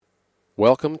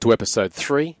Welcome to episode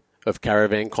 3 of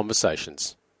Caravan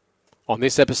Conversations. On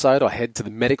this episode, I head to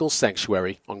the Medical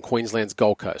Sanctuary on Queensland's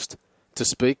Gold Coast to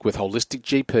speak with holistic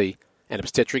GP and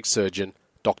obstetric surgeon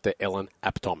Dr. Ellen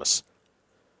Aptomis.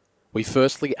 We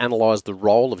firstly analyse the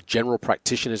role of general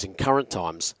practitioners in current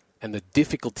times and the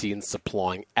difficulty in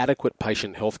supplying adequate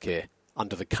patient healthcare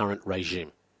under the current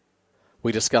regime.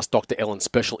 We discuss Dr. Ellen's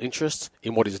special interests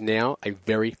in what is now a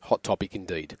very hot topic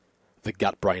indeed, the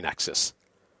gut-brain axis,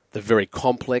 the very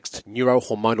complex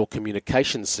neurohormonal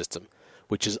communication system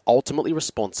which is ultimately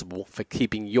responsible for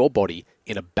keeping your body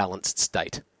in a balanced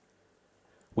state.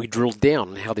 We drill down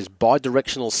on how this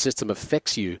bidirectional system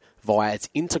affects you via its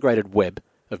integrated web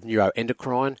of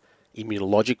neuroendocrine,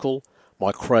 immunological,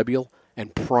 microbial,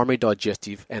 and primary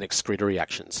digestive and excretory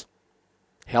actions.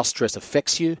 How stress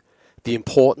affects you, the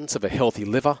importance of a healthy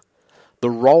liver, the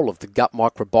role of the gut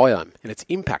microbiome and its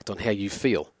impact on how you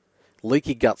feel,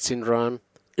 leaky gut syndrome,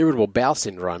 irritable bowel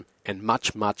syndrome, and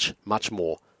much, much, much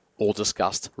more, all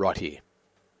discussed right here.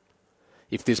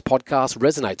 If this podcast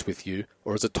resonates with you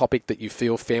or is a topic that you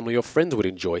feel family or friends would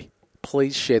enjoy,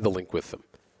 please share the link with them.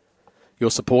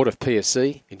 Your support of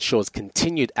PSC ensures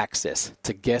continued access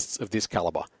to guests of this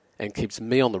calibre and keeps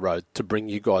me on the road to bring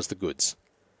you guys the goods.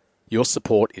 Your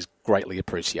support is greatly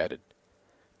appreciated.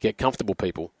 Get comfortable,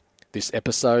 people. This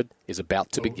episode is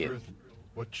about to begin. Earth,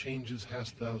 what changes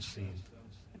hast thou seen?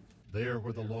 There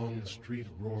where the long street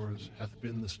roars hath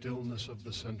been the stillness of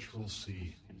the central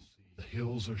sea. The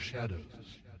hills are shadows,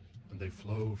 and they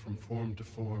flow from form to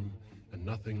form, and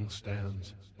nothing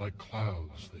stands. Like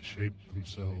clouds, they shape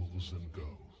themselves and go.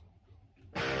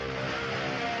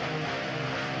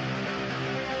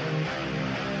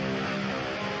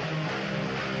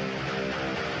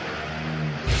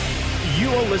 You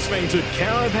are listening to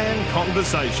Caravan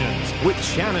Conversations with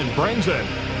Shannon Brenton.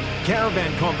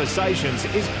 Caravan Conversations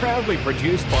is proudly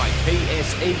produced by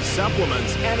PSE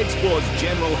Supplements and explores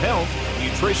general health,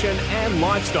 nutrition and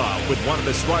lifestyle with one of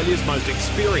Australia's most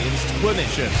experienced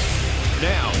clinicians.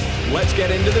 Now, let's get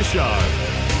into the show.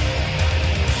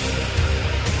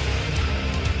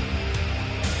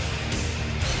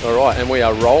 All right, and we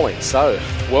are rolling. So,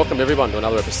 welcome everyone to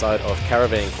another episode of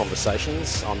Caravan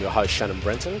Conversations. I'm your host, Shannon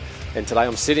Brenton, and today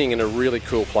I'm sitting in a really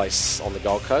cool place on the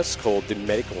Gold Coast called the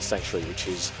Medical Sanctuary, which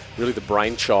is really the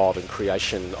brainchild and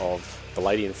creation of the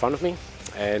lady in front of me.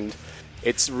 And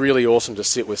it's really awesome to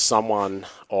sit with someone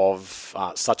of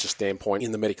such a standpoint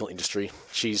in the medical industry.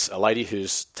 She's a lady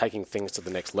who's taking things to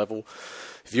the next level,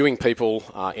 viewing people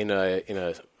in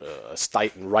a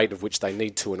state and rate of which they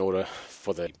need to in order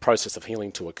for the process of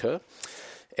healing to occur.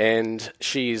 And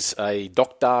she's a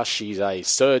doctor, she's a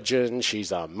surgeon,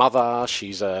 she's a mother,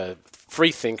 she's a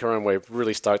free thinker, and we're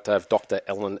really stoked to have Dr.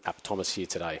 Ellen Aptomis here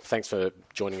today. Thanks for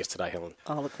joining us today, Helen.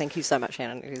 Oh, look, thank you so much,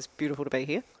 Shannon. It is beautiful to be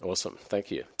here. Awesome, thank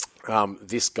you.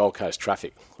 This Gold Coast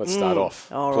traffic, let's start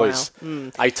off, oh, please.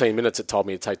 Wow. 18 minutes it told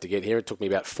me it'd take to get here. It took me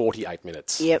about 48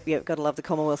 minutes. Yep, got to love the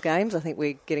Commonwealth Games. I think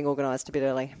we're getting organised a bit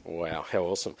early. Wow, how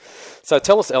awesome. So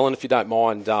tell us, Ellen, if you don't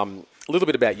mind, a little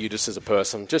bit about you just as a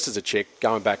person, just as a chick,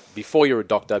 going back before you're a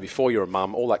doctor, before you're a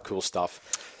mum, all that cool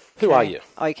stuff. Who are you?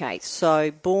 Okay, so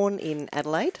born in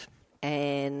Adelaide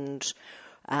and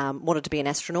wanted to be an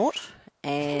astronaut.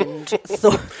 And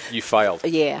thought You failed.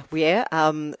 Yeah.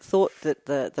 Thought that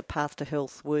the path to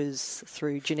health was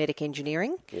through genetic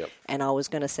engineering, and I was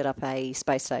going to set up a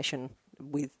space station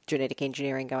with genetic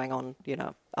engineering going on,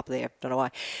 up there. Don't know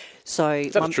why. So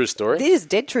is that a true story? It is a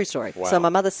dead true story. Wow. So my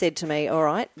mother said to me, "All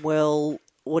right, well,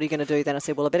 what are you going to do?" Then I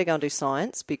said, "Well, I better go and do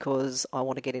science because I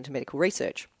want to get into medical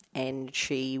research." And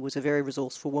she was a very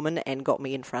resourceful woman and got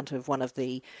me in front of one of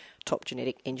the top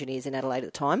genetic engineers in Adelaide at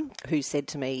the time, who said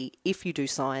to me, if you do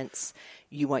science,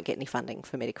 you won't get any funding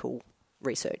for medical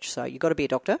research. So you've got to be a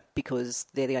doctor because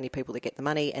they're the only people that get the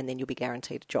money, and then you'll be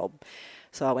guaranteed a job.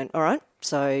 So I went, all right.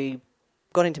 So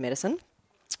got into medicine,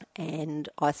 and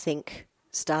I think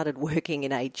started working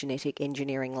in a genetic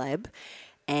engineering lab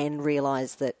and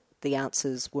realised that the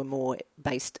answers were more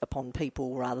based upon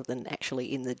people rather than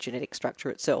actually in the genetic structure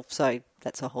itself. So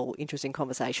that's a whole interesting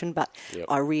conversation. But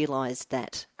I realised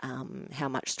that how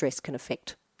much stress can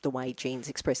affect the way genes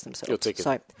express themselves. You're taking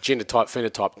genotype,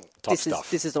 phenotype type stuff.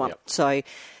 This is the one. Yep. So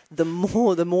the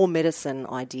more medicine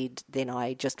I did, then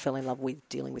I just fell in love with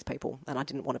dealing with people, and I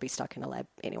didn't want to be stuck in a lab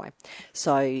anyway.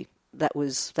 So that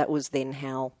was then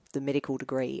how the medical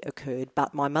degree occurred.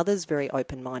 But my mother's very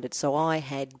open-minded, so I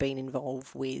had been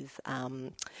involved with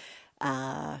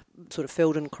sort of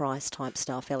Feldenkrais type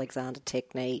stuff, Alexander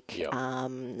technique. Yep.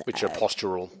 Which are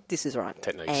postural This is right.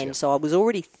 techniques. And so I was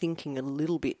already thinking a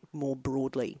little bit more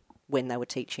broadly when they were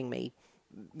teaching me,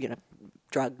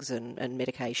 drugs and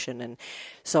medication. And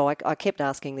so I kept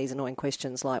asking these annoying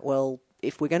questions like, well,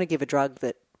 if we're going to give a drug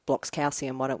that blocks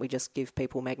calcium, why don't we just give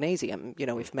people magnesium,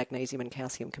 if magnesium and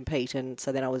calcium compete? And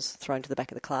so then I was thrown to the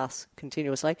back of the class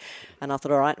continuously, and I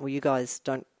thought, all right, well, you guys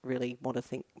don't really want to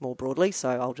think more broadly, so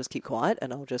I'll just keep quiet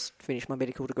and I'll just finish my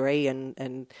medical degree,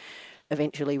 and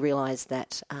eventually realised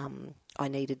that I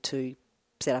needed to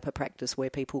set up a practice where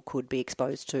people could be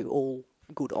exposed to all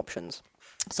good options.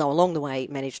 So along the way,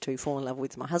 managed to fall in love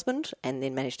with my husband, and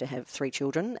then managed to have 3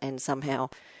 children, and somehow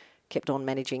kept on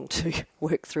managing to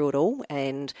work through it all.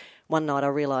 And one night I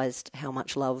realised how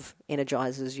much love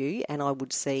energises you, and I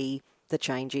would see the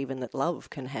change even that love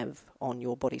can have on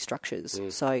your body structures.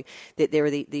 So that there are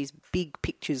these big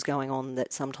pictures going on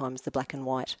that sometimes the black and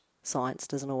white science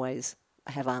doesn't always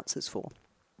have answers for.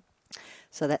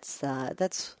 So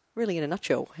that's really in a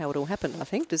nutshell how it all happened, I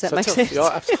think. Does that make sense?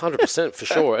 Yeah, 100% for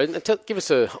sure. And give us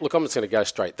look, I'm just going to go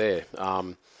straight there.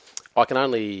 I can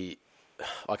only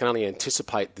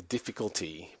anticipate the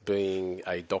difficulty being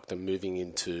a doctor moving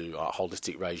into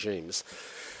holistic regimes.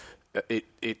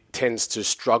 It tends to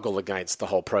struggle against the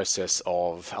whole process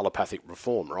of allopathic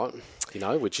reform, right?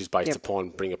 Which is based upon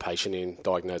bring a patient in,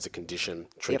 diagnose a condition,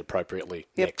 treat appropriately,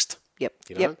 next.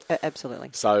 Yep, absolutely.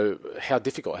 So how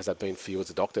difficult has that been for you as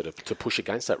a doctor to push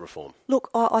against that reform? Look,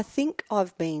 I think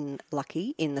I've been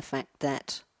lucky in the fact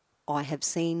that I have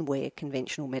seen where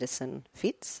conventional medicine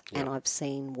fits, and I've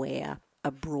seen where a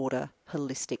broader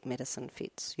holistic medicine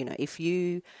fits. If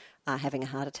you are having a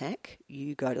heart attack,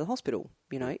 you go to the hospital.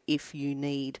 If you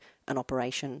need an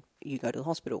operation, you go to the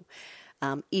hospital.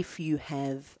 If you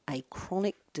have a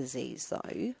chronic disease,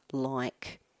 though,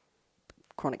 like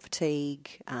chronic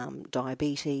fatigue,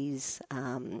 diabetes,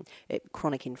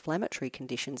 chronic inflammatory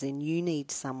conditions, then you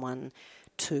need someone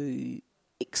to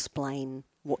explain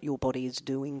what your body is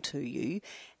doing to you,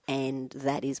 and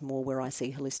that is more where I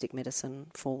see holistic medicine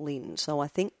fall in. So I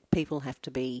think people have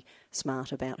to be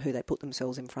smart about who they put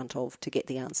themselves in front of to get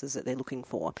the answers that they're looking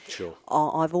for. Sure.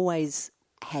 I've always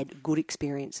had good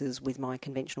experiences with my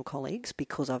conventional colleagues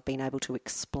because I've been able to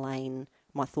explain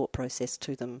my thought process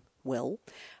to them well.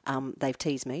 They've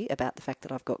teased me about the fact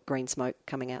that I've got green smoke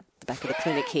coming out the back of the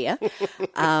clinic here.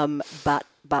 But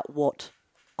what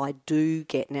I do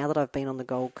get, now that I've been on the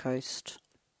Gold Coast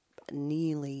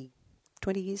nearly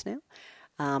 20 years now,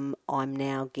 I'm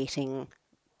now getting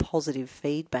positive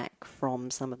feedback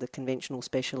from some of the conventional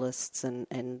specialists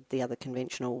and the other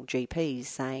conventional GPs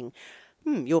saying,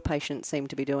 your patients seem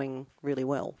to be doing really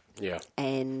well. Yeah.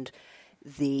 And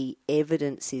the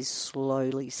evidence is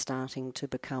slowly starting to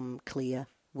become clear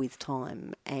with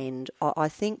time. And I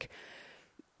think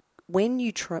when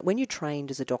you're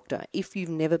trained as a doctor, if you've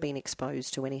never been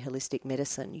exposed to any holistic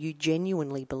medicine, you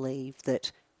genuinely believe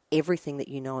that everything that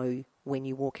you know when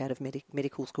you walk out of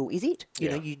medical school is it.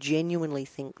 You genuinely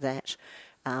think that,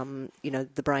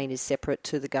 the brain is separate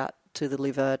to the gut, to the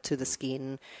liver, to the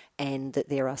skin, and that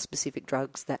there are specific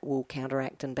drugs that will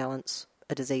counteract and balance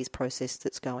a disease process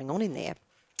that's going on in there.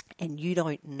 And you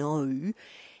don't know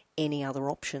any other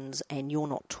options, and you're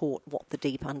not taught what the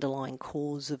deep underlying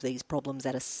cause of these problems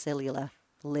at a cellular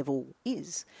level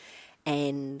is.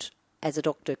 And as a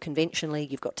doctor, conventionally,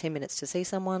 you've got 10 minutes to see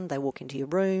someone, they walk into your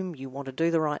room, you want to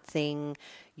do the right thing,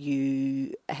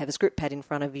 you have a script pad in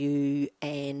front of you,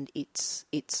 and it's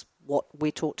what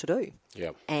we're taught to do.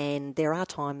 Yeah. And there are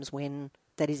times when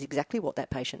that is exactly what that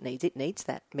patient needs. It needs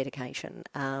that medication.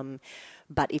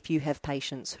 But if you have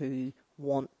patients who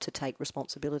want to take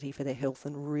responsibility for their health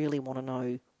and really want to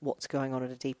know what's going on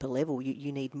at a deeper level,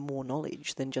 you need more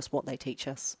knowledge than just what they teach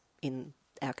us in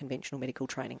our conventional medical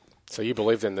training. So you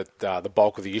believe then that the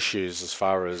bulk of the issues as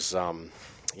far as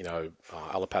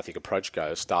allopathic approach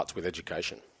goes starts with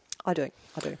education? I do.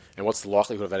 And what's the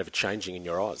likelihood of that ever changing in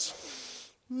your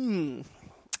eyes? Because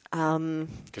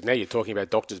now you're talking about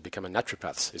doctors becoming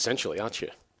naturopaths, essentially, aren't you?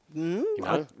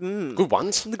 Good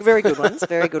ones. Very good ones,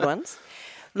 very good ones.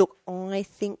 Look, I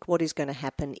think what is going to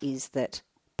happen is that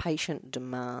patient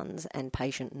demands and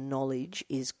patient knowledge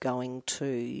is going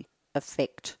to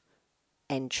affect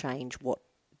and change what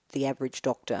the average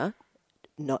doctor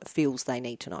feels they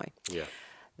need to know. Yeah.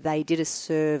 They did a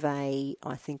survey,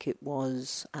 I think it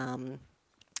was one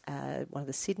of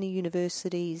the Sydney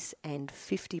universities, and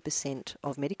 50%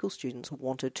 of medical students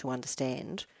wanted to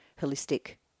understand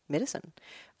holistic medicine.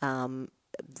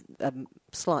 A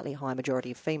slightly higher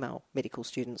majority of female medical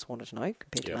students wanted to know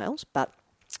compared to males, but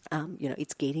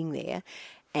it's getting there.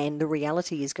 And the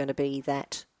reality is going to be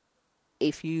that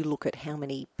if you look at how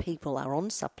many people are on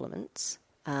supplements,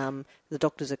 the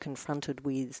doctors are confronted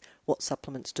with what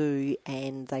supplements do,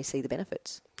 and they see the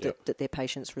benefits that their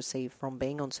patients receive from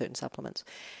being on certain supplements.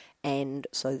 And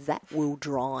so that will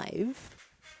drive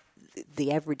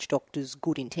the average doctor's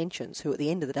good intentions, who at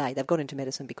the end of the day, they've got into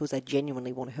medicine because they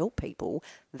genuinely want to help people.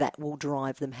 That will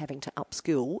drive them having to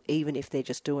upskill, even if they're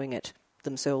just doing it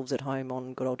themselves at home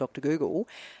on good old Dr. Google.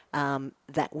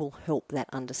 That will help that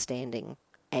understanding,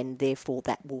 and therefore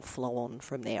that will flow on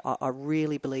from there. I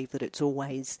really believe that it's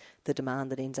always the demand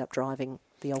that ends up driving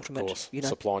the ultimate, Of course,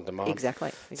 supply and demand.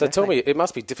 Exactly. So tell me, it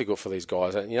must be difficult for these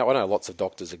guys. And, I know lots of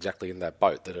doctors exactly in that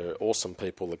boat that are awesome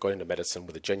people that got into medicine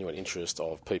with a genuine interest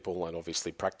of people and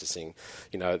obviously practicing,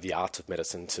 the art of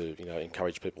medicine to,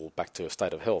 encourage people back to a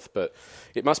state of health. But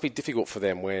it must be difficult for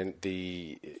them when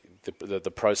the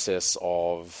process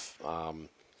of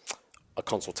a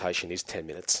consultation is 10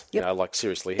 minutes. Yep.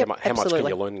 Seriously, Yep, how much can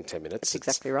absolutely. you learn in 10 minutes? That's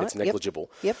exactly right. It's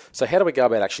negligible. Yep. So how do we go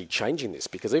about actually changing this?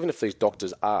 Because even if these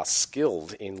doctors are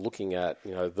skilled in looking at,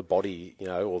 the body,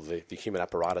 or the human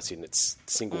apparatus in its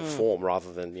single form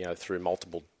rather than, through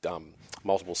multiple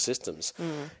systems,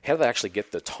 how do they actually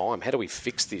get the time? How do we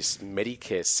fix this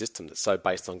Medicare system that's so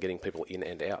based on getting people in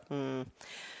and out?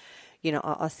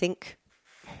 I think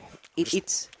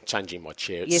it's changing my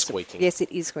chair. It's squeaking. Yes,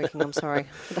 it is squeaking. I'm sorry.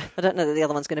 I don't know that the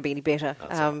other one's going to be any better.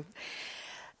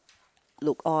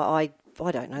 Look, I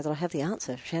don't know that I have the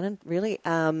answer, Shannon, really.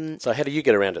 So how do you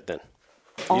get around it then?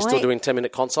 Are you still doing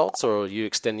 10-minute consults, or are you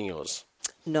extending yours?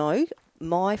 No.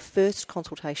 My first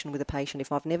consultation with a patient,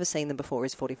 if I've never seen them before,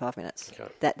 is 45 minutes.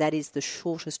 Okay. That is the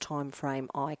shortest time frame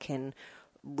I can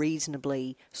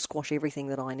reasonably squash everything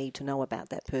that I need to know about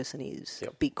that person is.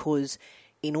 Yep. Because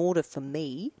in order for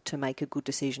me to make a good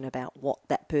decision about what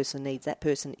that person needs, that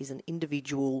person is an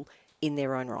individual in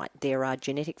their own right. There are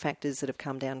genetic factors that have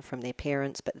come down from their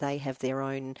parents, but they have their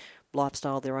own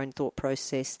lifestyle, their own thought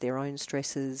process, their own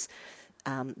stresses,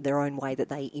 their own way that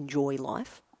they enjoy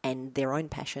life and their own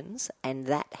passions, and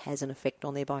that has an effect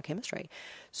on their biochemistry.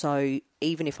 So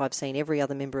even if I've seen every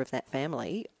other member of that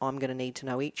family, I'm going to need to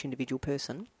know each individual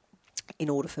person in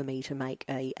order for me to make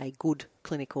a good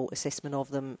clinical assessment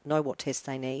of them, know what tests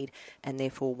they need, and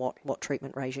therefore what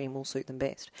treatment regime will suit them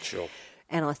best. Sure.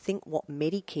 And I think what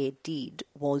Medicare did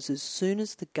was, as soon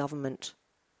as the government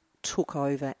took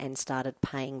over and started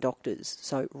paying doctors,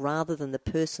 so rather than the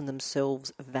person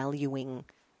themselves valuing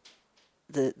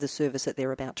the service that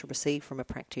they're about to receive from a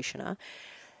practitioner,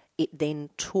 it then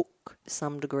took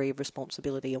some degree of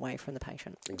responsibility away from the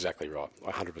patient. Exactly right.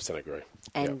 I 100% agree.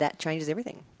 And that changes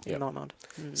everything in my mind.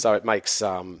 So it makes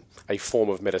a form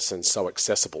of medicine so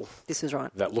accessible. This is right.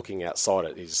 That looking outside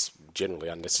it is generally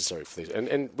unnecessary for these.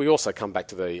 And we also come back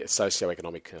to the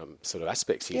socioeconomic sort of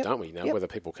aspects here, don't we? Whether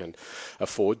people can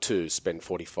afford to spend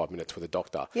 45 minutes with a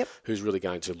doctor who's really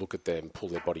going to look at them, pull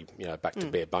their body back to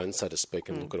bare bones, so to speak,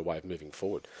 and look at a way of moving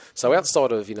forward. So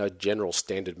outside of general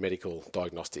standard medical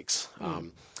diagnostics,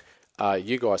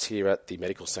 you guys here at the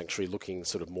Medical Sanctuary looking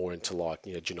sort of more into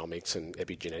genomics and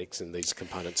epigenetics and these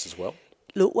components as well?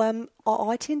 Look,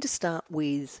 I tend to start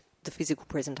with the physical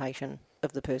presentation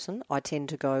of the person. I tend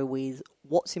to go with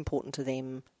what's important to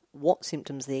them, what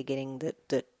symptoms they're getting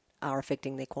that are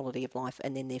affecting their quality of life,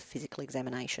 and then their physical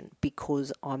examination.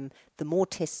 Because the more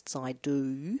tests I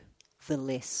do, the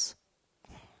less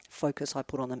focus I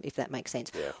put on them, if that makes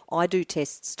sense. Yeah. I do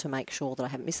tests to make sure that I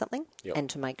haven't missed something and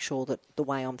to make sure that the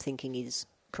way I'm thinking is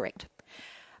correct.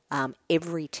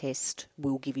 Every test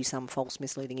will give you some false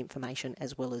misleading information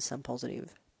as well as some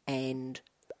positive. And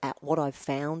what I've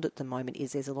found at the moment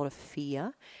is there's a lot of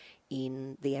fear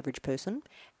in the average person,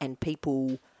 and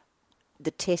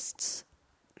the tests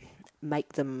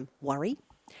make them worry.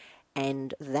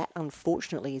 And that,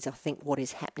 unfortunately, is, I think, what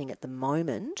is happening at the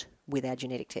moment with our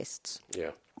genetic tests.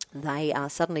 Yeah. They are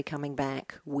suddenly coming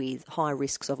back with high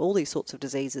risks of all these sorts of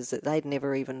diseases that they'd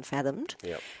never even fathomed.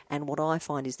 Yep. And what I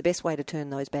find is the best way to turn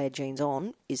those bad genes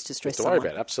on is to stress someone. someone. Worry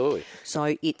about it, absolutely.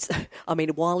 So it's,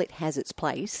 while it has its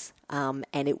place, and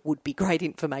it would be great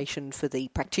information for the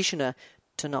practitioner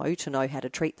to know how to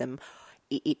treat them,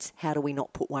 it's how do we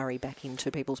not put worry back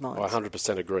into people's minds? I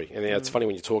 100% agree. And it's funny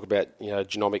when you talk about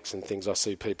genomics and things, I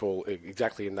see people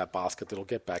exactly in that basket that'll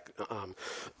get back,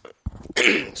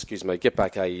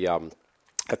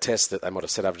 a test that they might have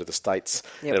sent over to the States,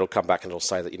 and it'll come back and it'll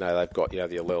say that, they've got, the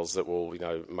alleles that will,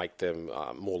 make them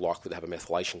more likely to have a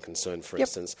methylation concern, for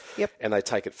instance. Yep. And they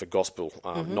take it for gospel,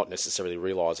 not necessarily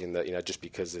realising that, just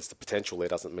because there's the potential there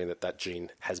doesn't mean that gene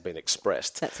has been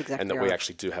expressed. That's exactly and that right. we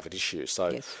actually do have an issue. So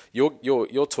yes.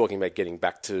 you're talking about getting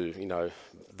back to,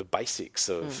 the basics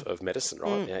of medicine,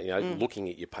 right? Looking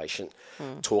at your patient,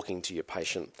 talking to your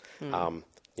patient,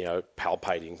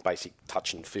 palpating basic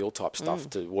touch and feel type stuff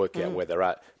to work out where they're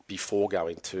at, before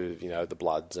going to, the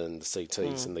bloods and the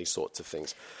CTs and these sorts of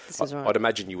things. This is right. I'd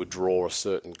imagine you would draw a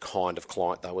certain kind of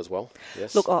client though as well.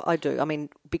 Yes. Look, I do. I mean,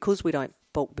 because we don't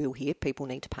bulk bill here, people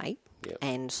need to pay. Yep.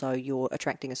 And so you're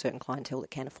attracting a certain clientele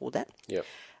that can afford that. Yep.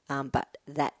 But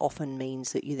that often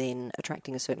means that you're then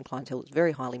attracting a certain clientele that's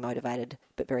very highly motivated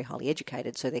but very highly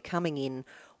educated. So they're coming in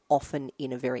often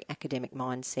in a very academic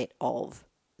mindset of,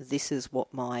 this is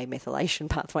what my methylation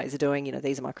pathways are doing.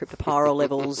 These are my cryptopyrrole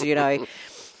levels.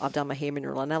 I've done my hair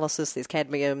mineral analysis. There's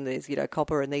cadmium, there's,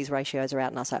 copper, and these ratios are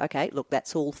out. And I say, okay, look,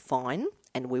 that's all fine,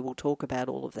 and we will talk about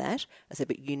all of that. I said,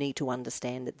 but you need to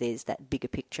understand that there's that bigger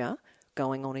picture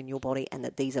going on in your body, and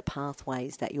that these are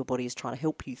pathways that your body is trying to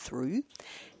help you through,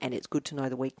 and it's good to know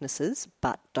the weaknesses,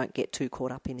 but don't get too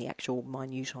caught up in the actual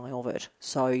minutiae of it.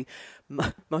 So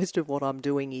most of what I'm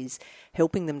doing is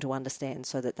helping them to understand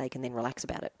so that they can then relax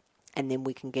about it, and then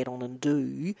we can get on and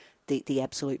do the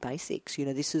absolute basics.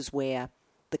 This is where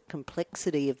the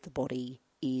complexity of the body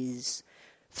is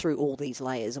through all these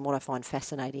layers, and what I find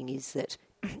fascinating is that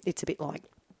it's a bit like,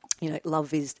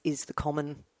 love is the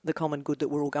common good that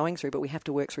we're all going through, but we have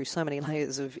to work through so many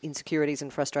layers of insecurities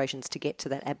and frustrations to get to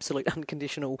that absolute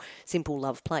unconditional, simple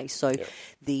love place. So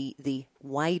the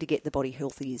way to get the body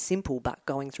healthy is simple, but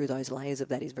going through those layers of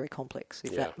that is very complex,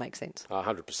 if that makes sense.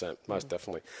 100%, most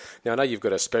definitely. Now, I know you've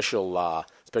got a special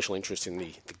interest in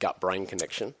the gut-brain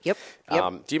connection. Yep.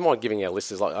 Do you mind giving our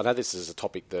listeners, I know this is a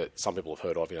topic that some people have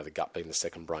heard of, the gut being the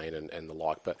second brain and the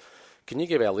like, but can you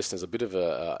give our listeners a bit of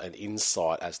an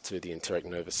insight as to the enteric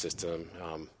nervous system,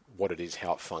 what it is,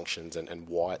 how it functions, and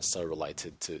why it's so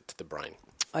related to the brain?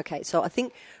 Okay, so I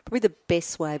think probably the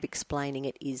best way of explaining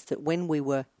it is that when we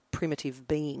were primitive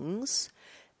beings,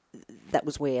 that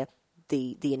was where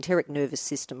the enteric nervous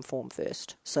system formed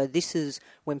first. So this is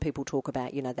when people talk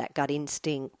about, that gut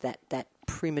instinct, that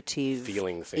primitive...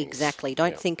 feeling things. Exactly.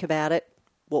 Don't think about it.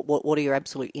 What are your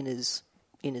absolute inners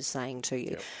saying to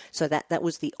you? Yep. So that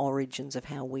was the origins of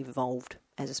how we evolved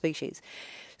as a species.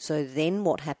 So then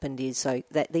what happened is, so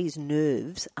that these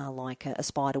nerves are like a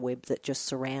spider web that just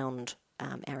surround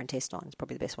our intestines,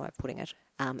 probably the best way of putting it,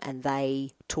 and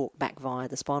they talk back via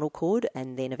the spinal cord,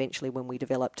 and then eventually when we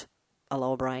developed a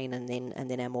lower brain and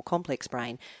then our more complex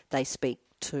brain, they speak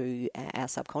to our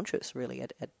subconscious, really,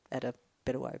 at a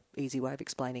better way, easy way of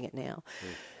explaining it now.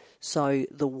 So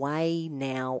the way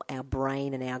now our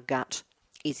brain and our gut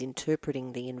is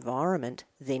interpreting the environment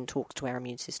then talks to our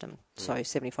immune system. So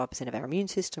 75% of our immune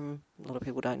system, a lot of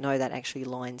people don't know that, actually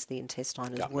lines the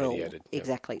intestine as well. Gut-mediated.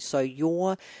 Exactly. So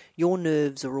your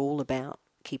nerves are all about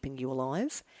keeping you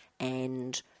alive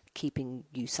and keeping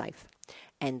you safe.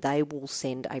 And they will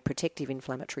send a protective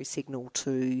inflammatory signal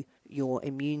to your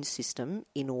immune system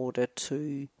in order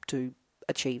to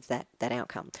achieve that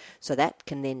outcome. So that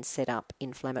can then set up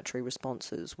inflammatory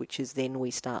responses, which is then we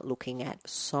start looking at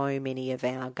so many of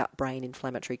our gut-brain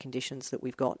inflammatory conditions that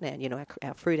we've got now.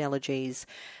 Our fruit allergies,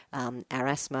 our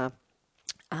asthma,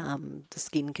 the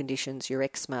skin conditions, your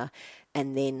eczema,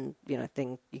 and then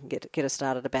then you can get us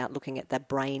started about looking at the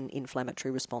brain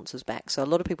inflammatory responses back. So a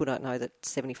lot of people don't know that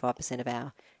 75% of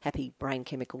our happy brain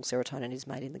chemical serotonin is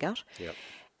made in the gut,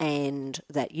 and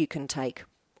that you can take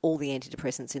all the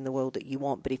antidepressants in the world that you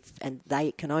want, and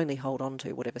they can only hold on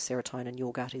to whatever serotonin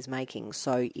your gut is making.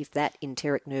 So if that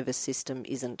enteric nervous system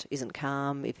isn't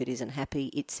calm, if it isn't happy,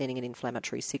 it's sending an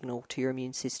inflammatory signal to your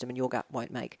immune system, and your gut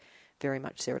won't make very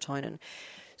much serotonin.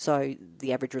 So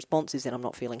the average response is then, I'm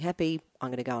not feeling happy, I'm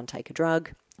going to go and take a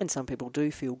drug. And some people do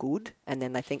feel good, and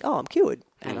then they think, I'm cured.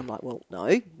 And I'm like, well,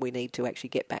 no, we need to actually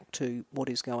get back to what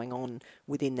is going on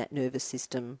within that nervous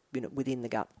system, within the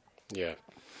gut. Yeah.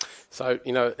 So,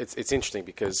 it's interesting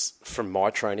because from my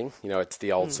training, it's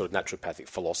the old sort of naturopathic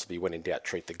philosophy, when in doubt,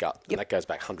 treat the gut. And that goes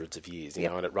back hundreds of years,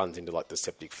 and it runs into like the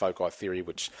septic foci theory,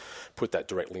 which put that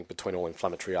direct link between all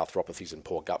inflammatory arthropathies and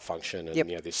poor gut function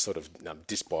and, this sort of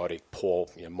dysbiotic, poor,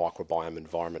 microbiome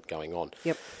environment going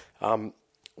on.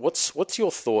 What's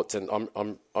your thoughts, and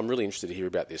I'm really interested to hear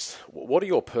about this. What are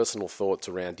your personal thoughts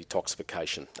around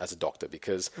detoxification as a doctor?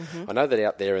 Because I know that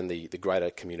out there in the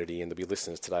greater community, and there'll be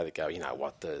listeners today that go,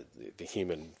 the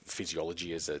human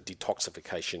physiology is a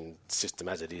detoxification system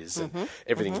as it is, and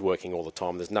everything's working all the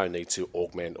time. There's no need to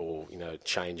augment or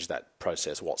change that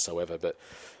process whatsoever. But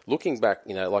looking back,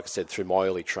 like I said, through my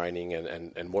early training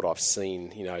and what I've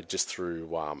seen, just through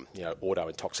auto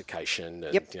intoxication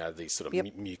and these sort of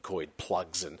mucoid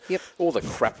plugs and all the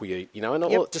crap we eat, and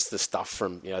all just the stuff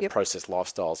from processed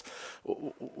lifestyles.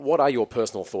 What are your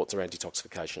personal thoughts around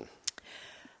detoxification?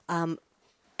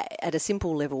 At a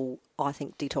simple level, I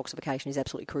think detoxification is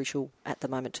absolutely crucial at the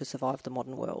moment to survive the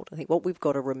modern world. I think what we've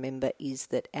got to remember is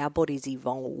that our bodies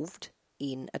evolved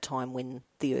in a time when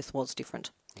the earth was different.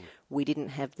 We didn't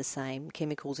have the same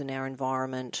chemicals in our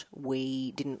environment.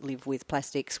 We didn't live with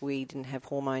plastics. We didn't have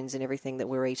hormones in everything that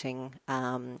we're eating.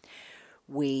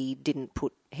 We didn't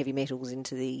put heavy metals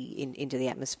into the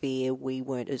atmosphere. We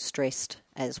weren't as stressed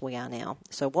as we are now.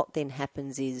 So what then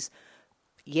happens is,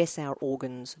 yes, our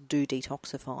organs do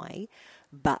detoxify,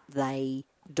 but they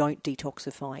don't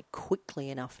detoxify quickly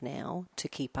enough now to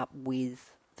keep up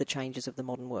with the changes of the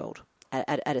modern world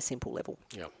at a simple level.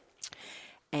 Yeah.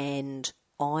 And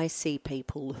I see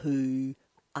people who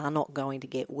are not going to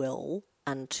get well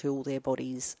until their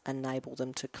bodies enable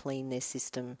them to clean their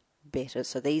system better.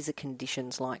 So these are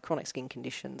conditions like chronic skin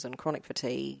conditions and chronic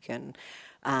fatigue and,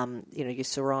 your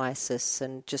psoriasis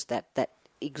and just that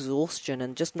exhaustion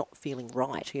and just not feeling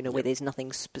right, where there's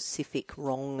nothing specific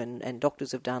wrong and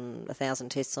doctors have done 1,000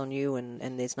 tests on you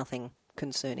and there's nothing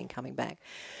concerning coming back.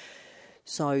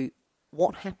 So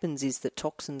what happens is that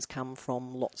toxins come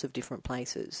from lots of different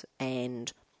places,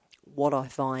 and what I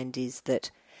find is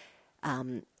that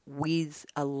with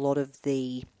a lot of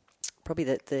the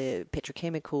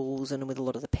petrochemicals and with a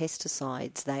lot of the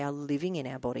pesticides, they are living in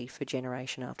our body for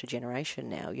generation after generation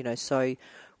now. So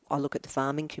I look at the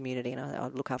farming community and I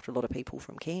look after a lot of people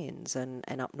from Cairns and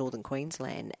up northern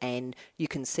Queensland, and you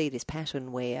can see this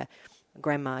pattern where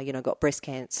grandma, got breast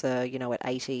cancer, at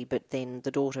 80, but then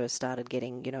the daughter started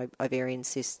getting, ovarian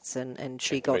cysts and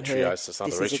she got her. This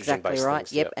is exactly right.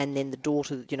 Things, yep. And then the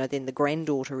daughter, then the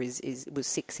granddaughter was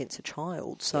sick since a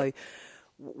child. So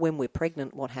when we're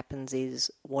pregnant, what happens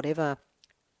is whatever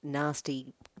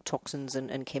nasty toxins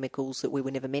and chemicals that we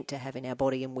were never meant to have in our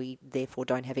body, and we therefore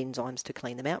don't have enzymes to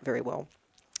clean them out very well,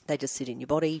 they just sit in your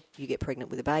body. You get pregnant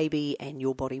with a baby, and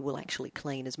your body will actually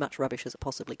clean as much rubbish as it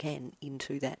possibly can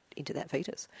into that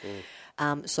fetus.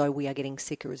 So we are getting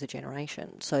sicker as a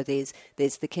generation. So there's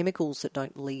the chemicals that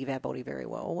don't leave our body very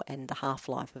well, and the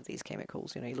half-life of these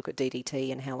chemicals. You look at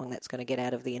DDT and how long that's going to get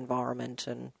out of the environment,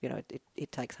 and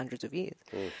it takes hundreds of years.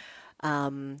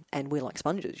 And we're like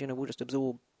sponges. We'll just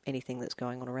absorb anything that's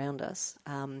going on around us.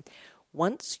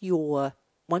 Once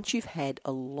you've had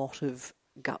a lot of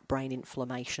gut-brain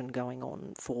inflammation going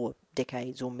on for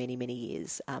decades or many, many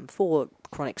years, for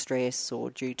chronic stress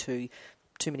or due to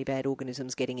too many bad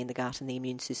organisms getting in the gut and the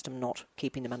immune system not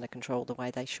keeping them under control the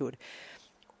way they should,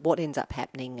 what ends up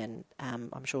happening, and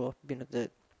I'm sure the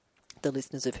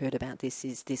listeners have heard about this,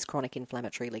 is this chronic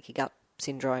inflammatory leaky gut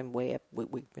syndrome, where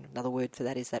another word for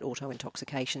that is that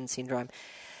auto-intoxication syndrome,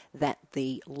 that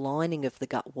the lining of the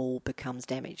gut wall becomes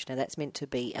damaged. Now, that's meant to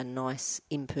be a nice,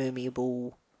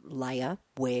 impermeable layer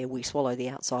where we swallow the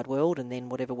outside world, and then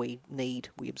whatever we need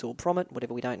we absorb from it.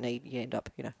 Whatever we don't need, you end up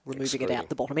removing it out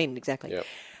the bottom end. Exactly. Yep.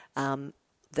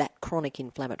 That chronic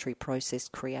inflammatory process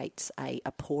creates a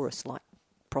porous-like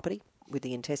property with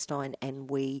the intestine, and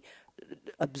we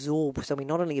absorb. So we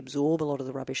not only absorb a lot of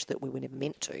the rubbish that we were never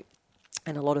meant to,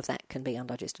 and a lot of that can be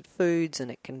undigested foods, and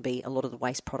it can be a lot of the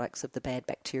waste products of the bad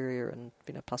bacteria and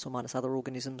plus or minus other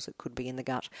organisms that could be in the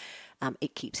gut.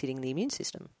 It keeps hitting the immune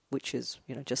system, which is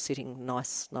just sitting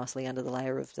nicely under the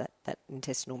layer of that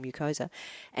intestinal mucosa,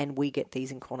 and we get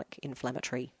these chronic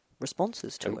inflammatory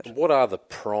responses to it. What are the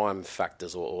prime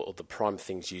factors or the prime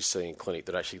things you see in clinic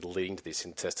that are actually leading to this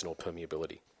intestinal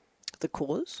permeability? The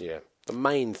cause? Yeah. The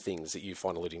main things that you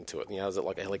find leading to it. Is it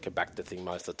like a Helicobacter thing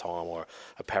most of the time, or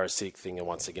a parasitic thing, and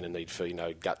once again a need for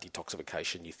gut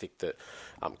detoxification you think that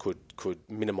could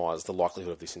minimise the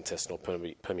likelihood of this intestinal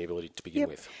permeability to begin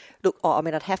with? Look,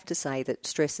 I'd have to say that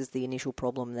stress is the initial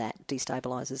problem that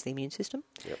destabilises the immune system.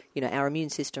 Yep. Our immune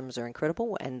systems are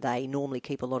incredible, and they normally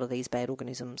keep a lot of these bad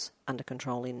organisms under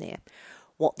control in there.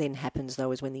 What then happens,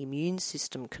 though, is when the immune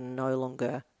system can no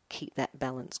longer keep that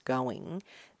balance going,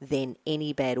 then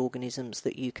any bad organisms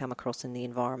that you come across in the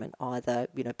environment, either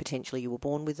potentially you were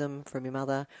born with them from your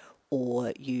mother,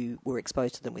 or you were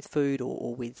exposed to them with food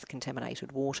or with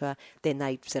contaminated water, then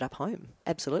they set up home.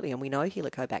 Absolutely. And we know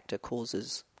Helicobacter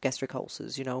causes gastric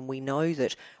ulcers, and we know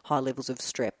that high levels of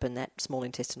strep and that small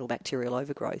intestinal bacterial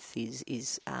overgrowth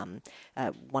is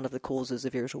one of the causes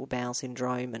of irritable bowel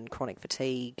syndrome and chronic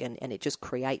fatigue, and it just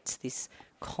creates this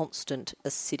constant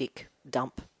acidic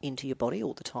dump into your body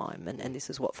all the time. And this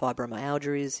is what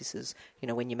fibromyalgia is. This is,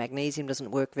 when your magnesium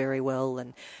doesn't work very well.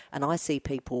 And I see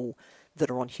people that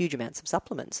are on huge amounts of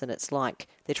supplements, and it's like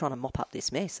they're trying to mop up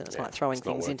this mess, and it's like throwing it's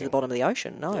not things into working. the bottom of the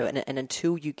ocean. No, Yeah. and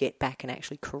until you get back and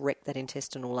actually correct that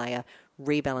intestinal layer,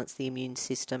 rebalance the immune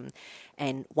system,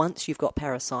 and once you've got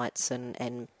parasites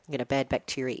and bad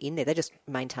bacteria in there, they just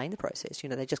maintain the process.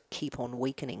 They just keep on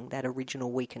weakening that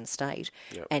original weakened state.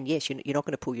 Yep. And yes, you're not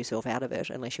going to pull yourself out of it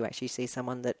unless you actually see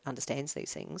someone that understands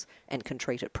these things and can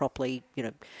treat it properly.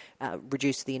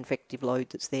 Reduce the infective load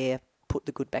that's there, put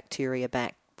the good bacteria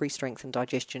back, re-strengthen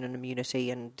digestion and immunity,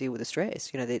 and deal with the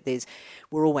stress.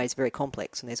 We're always very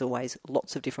complex, and there's always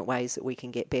lots of different ways that we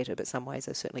can get better, but some ways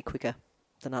are certainly quicker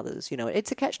than others.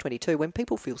 It's a catch-22. When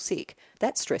people feel sick,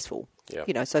 that's stressful.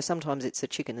 Yeah. So sometimes it's a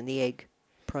chicken and the egg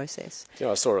process.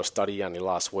 I saw a study only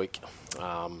last week,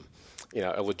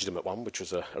 a legitimate one, which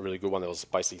was a really good one. There was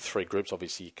basically 3 groups,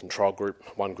 obviously control group,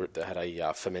 one group that had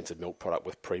a fermented milk product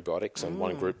with prebiotics, and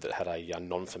one group that had a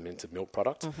non-fermented milk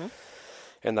product. Mm-hmm.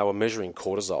 And they were measuring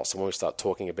cortisol. So when we start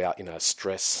talking about,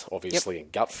 stress, obviously,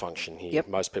 and gut function here,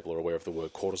 most people are aware of the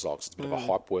word cortisol because it's a bit of a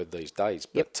hype word these days.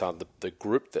 But the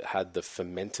group that had the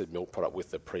fermented milk product with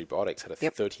the prebiotics had a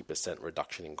 30%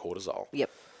 reduction in cortisol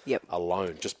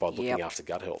alone, just by looking after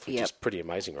gut health, which is pretty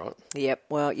amazing, right? Yep.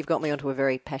 Well, you've got me onto a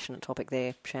very passionate topic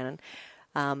there, Shannon.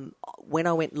 When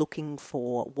I went looking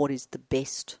for what is the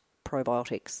best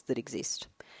probiotics that exist,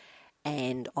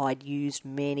 and I'd used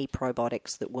many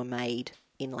probiotics that were made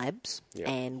in labs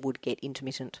and would get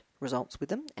intermittent results with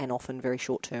them, and often very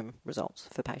short-term results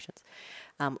for patients.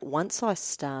 Once I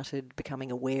started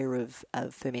becoming aware of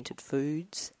fermented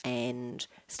foods and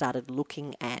started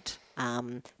looking at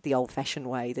the old-fashioned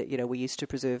way that we used to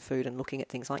preserve food, and looking at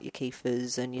things like your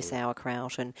kefirs and your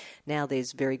sauerkraut, and now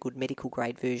there's very good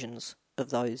medical-grade versions of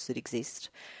those that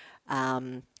exist.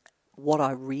 What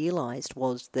I realised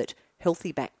was that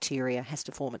healthy bacteria has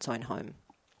to form its own home.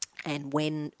 And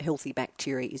when healthy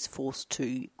bacteria is forced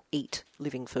to eat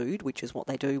living food, which is what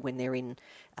they do when they're in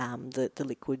the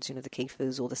liquids, the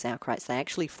kefirs or the sauerkrauts, they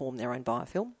actually form their own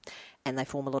biofilm, and they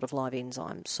form a lot of live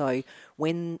enzymes. So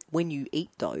when you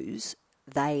eat those,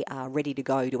 they are ready to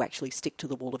go to actually stick to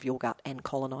the wall of your gut and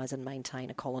colonise and maintain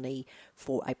a colony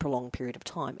for a prolonged period of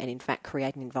time, and in fact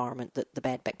create an environment that the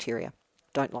bad bacteria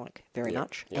don't like very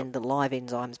much. And the live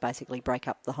enzymes basically break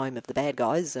up the home of the bad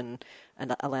guys and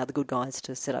allow the good guys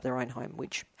to set up their own home,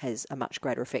 which has a much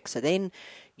greater effect. So then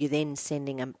you're then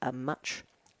sending a much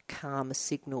calmer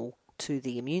signal to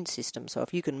the immune system. So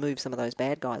if you can move some of those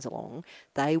bad guys along,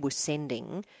 they were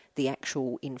sending the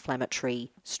actual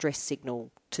inflammatory stress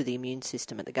signal to the immune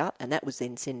system at the gut, and that was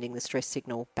then sending the stress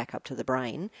signal back up to the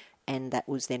brain, and that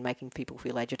was then making people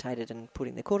feel agitated and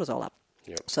putting their cortisol up.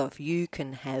 Yep. So if you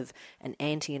can have an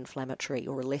anti-inflammatory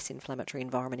or a less inflammatory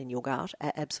environment in your gut,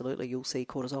 absolutely you'll see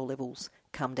cortisol levels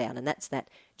come down. And that's that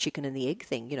chicken and the egg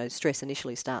thing. Stress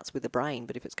initially starts with the brain,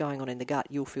 but if it's going on in the gut,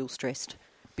 you'll feel stressed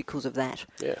because of that.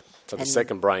 Yeah. So the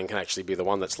second brain can actually be the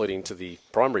one that's leading to the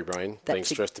primary brain being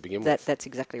stressed to begin with. That's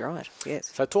exactly right,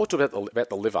 yes. So talk to about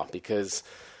the liver, because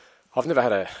I've never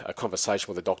had a conversation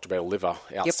with a doctor about a liver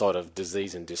outside of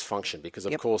disease and dysfunction, because,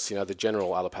 of course, the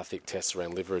general allopathic tests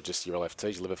around liver are just your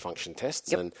LFTs, your liver function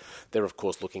tests, and they're, of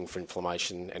course, looking for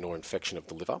inflammation and or infection of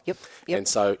the liver. And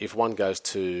so if one goes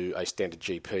to a standard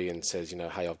GP and says,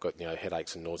 hey, I've got,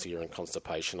 headaches and nausea and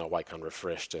constipation, I wake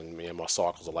unrefreshed and, my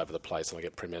cycle's all over the place and I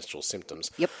get premenstrual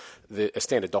symptoms, a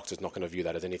standard doctor's not going to view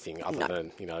that as anything other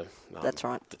than, that's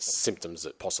right. symptoms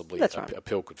that possibly That's a right.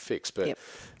 pill could fix. But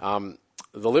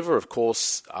the liver, of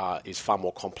course, is far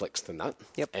more complex than that.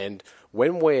 And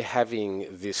when we're having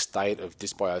this state of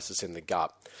dysbiosis in the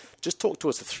gut, just talk to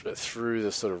us through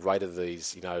the sort of rate of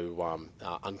these,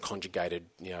 unconjugated,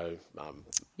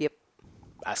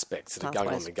 aspects that are going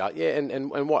on in the gut. Yeah,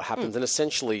 and what happens, and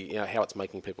essentially, how it's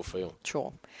making people feel.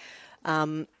 Sure.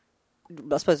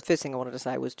 I suppose the first thing I wanted to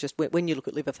say was just when you look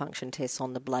at liver function tests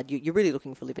on the blood, you're really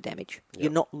looking for liver damage.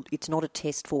 It's not a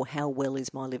test for how well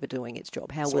is my liver doing its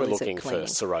job. How well is it cleaning? So we're looking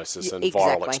for cirrhosis and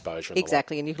viral exposure.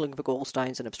 Exactly, and you're looking for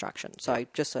gallstones and obstruction. So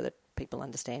just so that people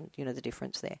understand, the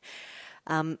difference there.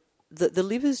 The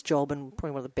liver's job, and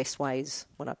probably one of the best ways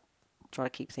when I try to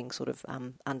keep things sort of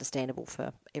understandable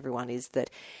for everyone, is that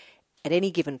at any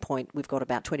given point we've got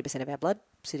about 20% of our blood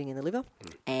sitting in the liver,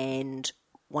 and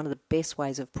one of the best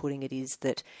ways of putting it is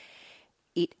that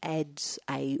it adds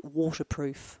a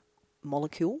waterproof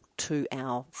molecule to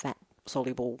our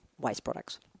fat-soluble waste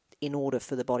products in order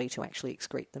for the body to actually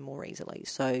excrete them more easily.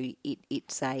 So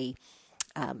it's a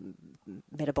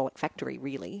metabolic factory,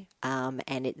 really,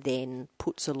 and it then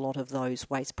puts a lot of those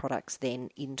waste products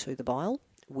then into the bile,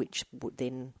 which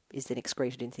is then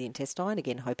excreted into the intestine,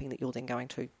 again hoping that you're then going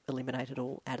to eliminate it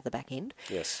all out of the back end.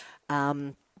 Yes.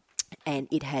 And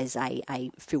it has a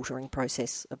filtering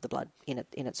process of the blood in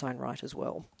its own right as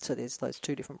well. So there's those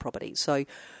two different properties. So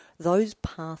those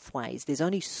pathways, there's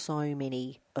only so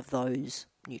many of those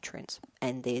nutrients,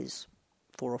 and there's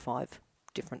 4 or 5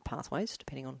 different pathways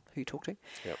depending on who you talk to.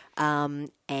 Yep.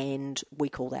 And we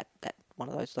call that one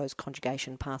of those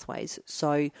conjugation pathways.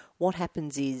 So what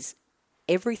happens is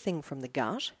everything from the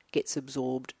gut gets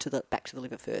absorbed back to the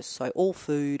liver first. So all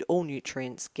food, all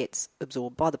nutrients gets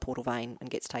absorbed by the portal vein and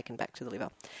gets taken back to the liver.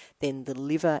 Then the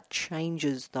liver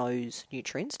changes those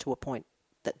nutrients to a point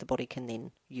that the body can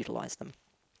then utilise them.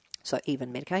 So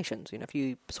even medications, if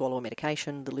you swallow a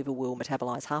medication, the liver will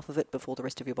metabolise half of it before the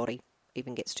rest of your body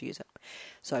even gets to use it.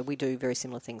 So we do very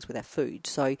similar things with our food.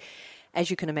 So as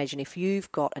you can imagine, if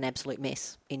you've got an absolute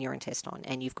mess in your intestine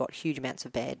and you've got huge amounts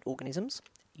of bad organisms,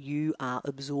 you are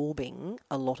absorbing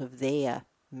a lot of their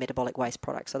metabolic waste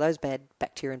products. So those bad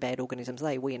bacteria and bad organisms,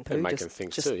 we in poo,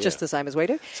 just the same as we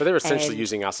do. So they're essentially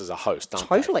using us as a host, aren't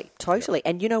they? Totally. Yeah.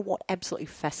 And you know what absolutely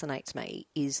fascinates me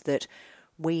is that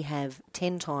we have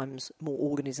 10 times more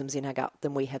organisms in our gut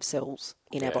than we have cells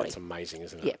in our body. It's amazing,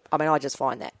 isn't it? Yeah, I mean, I just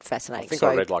find that fascinating. I think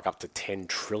I read up to 10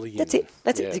 trillion. That's it.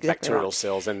 Exactly bacterial right.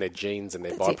 cells and their genes and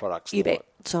their That's byproducts. You bet.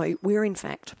 So we're in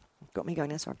fact, got me going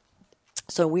now, sorry.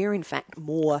 So we're in fact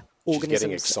more organisms. She's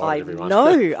getting excited, everyone. I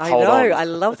know. On. I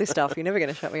love this stuff. You're never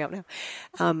going to shut me up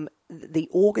now. The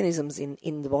organisms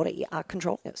in the body are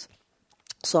controlling us.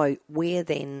 So we're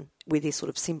then with this sort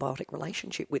of symbiotic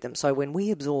relationship with them. So when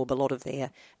we absorb a lot of their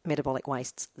metabolic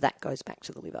wastes, that goes back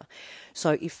to the liver.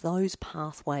 So if those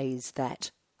pathways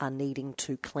that are needing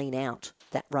to clean out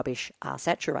that rubbish are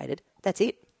saturated, that's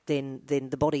it. Then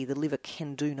the body, the liver,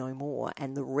 can do no more,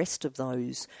 and the rest of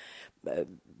those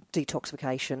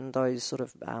detoxification, those sort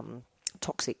of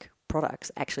toxic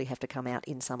products actually have to come out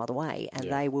in some other way,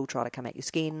 and they will try to come out your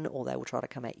skin, or they will try to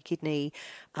come out your kidney,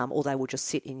 or they will just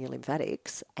sit in your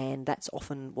lymphatics, and that's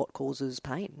often what causes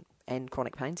pain and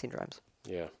chronic pain syndromes.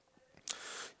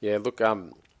 Yeah. Look,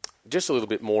 just a little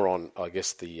bit more on, I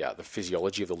guess, the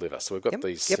physiology of the liver. So we've got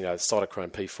these,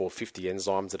 cytochrome P450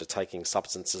 enzymes that are taking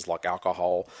substances like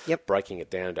alcohol, breaking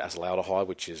it down into acetaldehyde,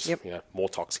 which is more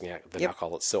toxic than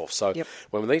alcohol itself. So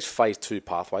when these phase 2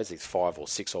 pathways, these 5 or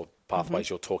 6 pathways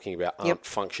you're talking about, aren't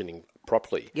functioning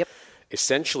properly,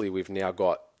 essentially we've now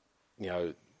got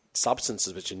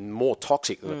substances which are more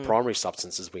toxic than the primary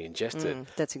substances we ingested.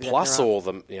 That's exactly plus right. all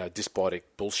the dysbiotic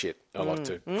bullshit, I like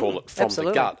to call it, from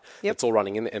the gut. It's all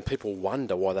running in there, and people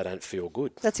wonder why they don't feel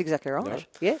good. That's exactly right.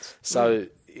 Yes. So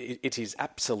it is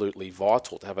absolutely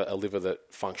vital to have a liver that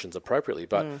functions appropriately.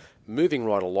 But moving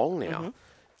right along now,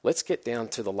 let's get down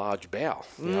to the large bowel.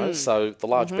 So the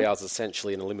large bowel is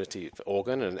essentially an eliminative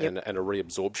organ and a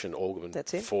reabsorption organ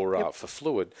for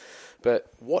fluid.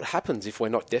 But what happens if we're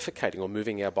not defecating or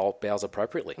moving our bowels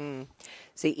appropriately?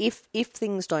 See, if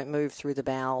things don't move through the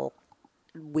bowel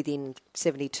within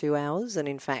 72 hours, and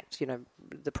in fact,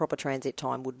 the proper transit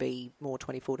time would be more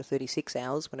 24 to 36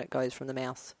 hours when it goes from the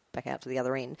mouth back out to the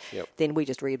other end, then we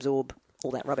just reabsorb all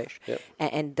that rubbish.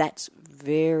 And that's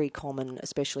very common,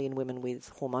 especially in women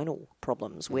with hormonal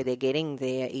problems, where they're getting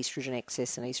their estrogen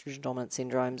excess and estrogen dominant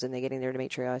syndromes, and they're getting their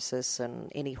endometriosis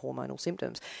and any hormonal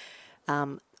symptoms.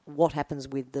 What happens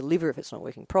with the liver if it's not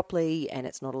working properly and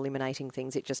it's not eliminating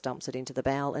things, it just dumps it into the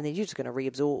bowel, and then you're just going to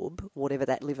reabsorb whatever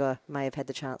that liver may have had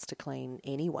the chance to clean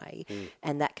anyway.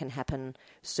 And that can happen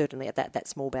certainly at that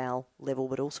small bowel level,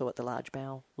 but also at the large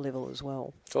bowel level as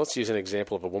well. So let's use an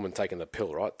example of a woman taking the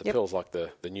pill, right? The pill's like the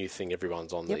new thing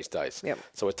everyone's on these days.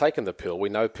 So we're taking the pill. We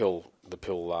know the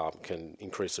pill can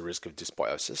increase the risk of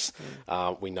dysbiosis.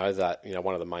 We know that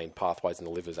one of the main pathways in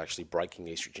the liver is actually breaking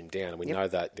estrogen down, and we know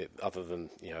that other than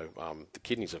the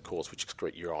kidneys, of course, which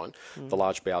excrete urine, the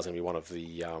large bowel is going to be one of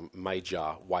the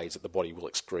major ways that the body will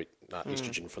excrete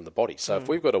estrogen from the body. So if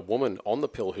we've got a woman on the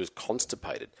pill who's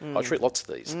constipated, I treat lots of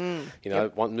these,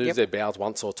 moves their bowels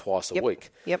once or twice a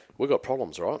week, we've got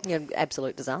problems, right? Yeah,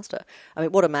 absolute disaster. I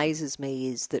mean, what amazes me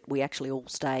is that we actually all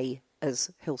stay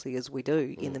as healthy as we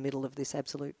do in the middle of this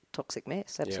absolute toxic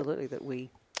mess. Absolutely, that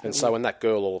we... And so when that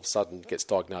girl all of a sudden gets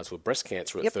diagnosed with breast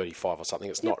cancer at 35 or something,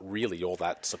 it's not really all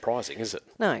that surprising, is it?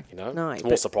 No, no. It's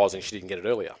more surprising she didn't get it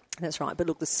earlier. That's right. But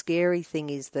look, the scary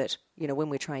thing is that, when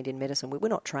we're trained in medicine, we're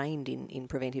not trained in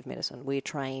preventive medicine. We're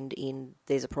trained in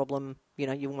there's a problem,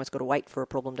 you almost got to wait for a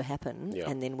problem to happen,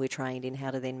 and then we're trained in how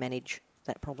to then manage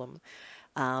that problem.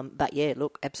 But yeah,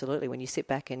 look, absolutely. When you sit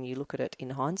back and you look at it in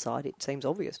hindsight, it seems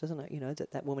obvious, doesn't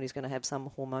it? That woman is going to have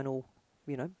some hormonal,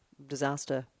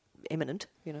 disaster imminent.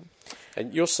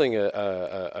 And you're seeing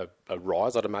a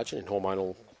rise, I'd imagine, in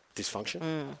hormonal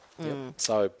dysfunction.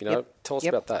 So tell us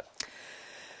about that.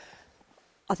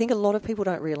 I think a lot of people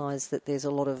don't realise that there's a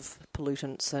lot of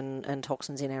pollutants and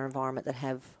toxins in our environment that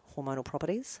have hormonal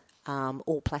properties.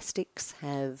 All plastics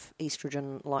have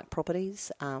estrogen-like properties.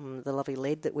 The lovely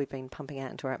lead that we've been pumping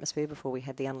out into our atmosphere before we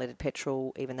had the unleaded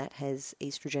petrol, even that has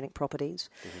estrogenic properties.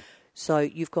 Mm-hmm. So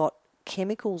you've got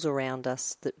chemicals around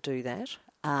us that do that.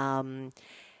 And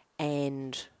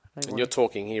you're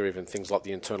talking here even things like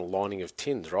the internal lining of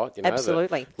tins, right? You know,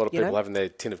 absolutely. A lot of people having their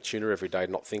tin of tuna every day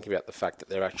not thinking about the fact that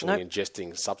they're actually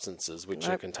ingesting substances which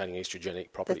are containing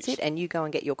estrogenic properties. That's it. And you go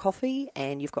and get your coffee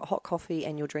and you've got hot coffee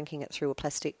and you're drinking it through a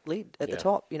plastic lid at the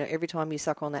top. You know, every time you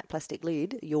suck on that plastic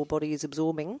lid, your body is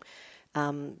absorbing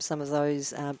some of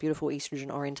those beautiful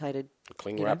estrogen-orientated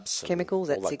cling wraps chemicals.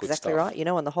 That's exactly right. You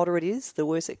know, and the hotter it is, the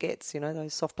worse it gets. You know,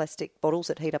 those soft plastic bottles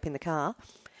that heat up in the car.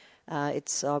 I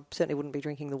certainly wouldn't be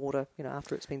drinking the water,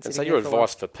 after it's been sitting there. And so your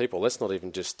advice for people, let's not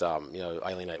even just,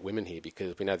 alienate women here,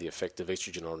 because we know the effect of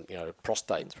estrogen on,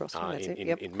 prostate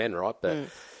in men, right? But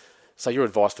so your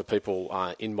advice for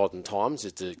people in modern times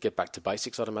is to get back to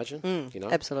basics, I'd imagine.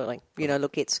 Absolutely.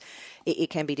 Look, it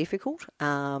can be difficult,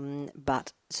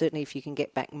 but certainly if you can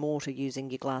get back more to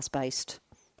using your glass-based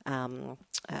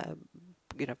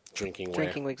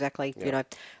drinking exactly. Yeah.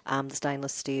 The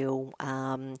stainless steel,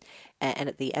 and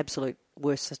at the absolute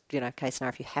worst, case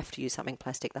scenario, if you have to use something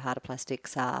plastic, the harder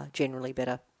plastics are generally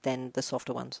better than the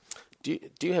softer ones. Do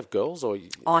you have girls or?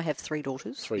 I have 3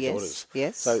 daughters. 3 daughters.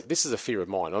 Yes. So this is a fear of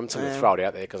mine. I'm just going to throw it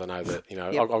out there because I know that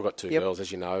I've got 2 girls,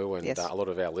 as you know, and a lot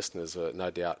of our listeners are no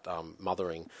doubt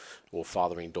mothering or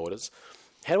fathering daughters.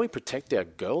 How do we protect our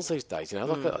girls these days?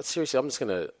 Seriously, I'm just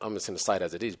going to say it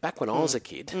as it is. Back when I was a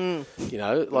kid,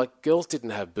 girls didn't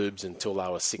have boobs until they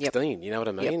were 16. Yep. You know what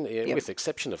I mean? Yep. With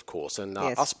exception, of course. And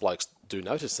us blokes do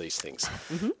notice these things.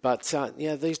 Mm-hmm. But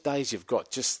these days you've got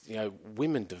just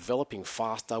women developing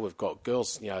faster. We've got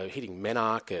girls hitting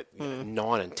menarche at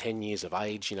 9 and 10 years of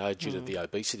age. Due to the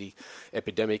obesity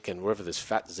epidemic, and wherever there's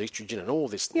fat, there's estrogen and all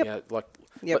this. Yep.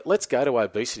 Let's go to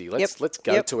obesity. Let's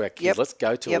go to our kids. Yep. Let's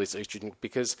go to all this estrogen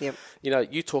because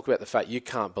you talk about the fact you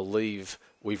can't believe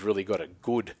we've really got it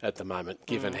good at the moment,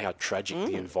 given how tragic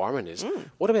the environment is.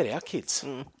 What about our kids?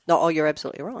 No, you're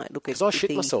absolutely right. Look, because I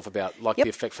shit myself about the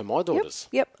effect for my daughters.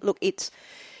 Yep. Look,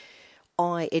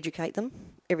 I educate them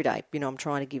every day. I'm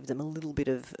trying to give them a little bit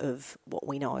of what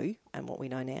we know and what we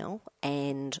know now,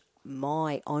 and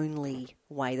my only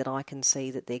way that I can see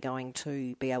that they're going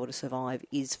to be able to survive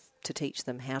is to teach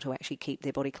them how to actually keep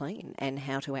their body clean and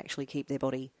how to actually keep their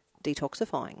body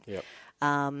detoxifying. Yep.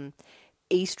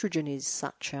 Estrogen is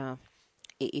such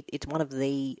it's one of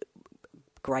the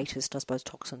greatest, I suppose,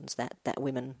 toxins that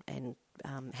women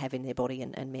have in their body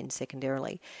and men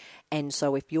secondarily. And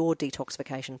so if your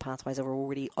detoxification pathways are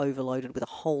already overloaded with a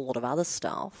whole lot of other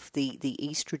stuff, the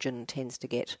estrogen tends to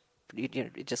get,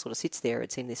 it just sort of sits there.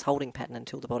 It's in this holding pattern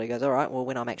until the body goes, all right, well,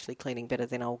 when I'm actually cleaning better,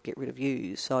 then I'll get rid of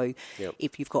you. So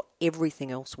if you've got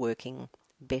everything else working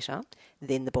better,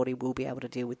 then the body will be able to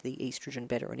deal with the estrogen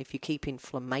better. And if you keep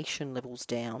inflammation levels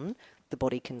down, the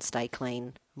body can stay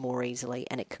clean more easily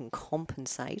and it can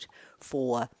compensate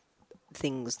for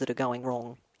things that are going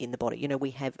wrong in the body.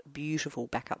 We have beautiful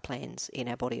backup plans in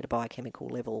our body at a biochemical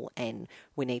level, and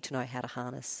we need to know how to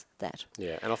harness that.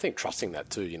 Yeah, and I think trusting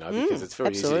that too, because it's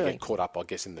very easy to get caught up, I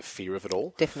guess, in the fear of it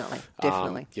all. Definitely.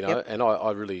 And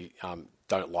I really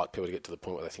don't like people to get to the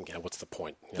point where they think, what's the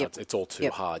point? It's all too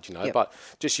hard, But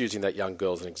just using that young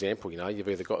girl as an example, you've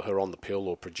either got her on the pill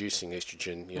or producing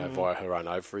estrogen, via her own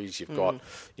ovaries. You've got,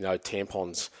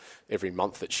 tampons every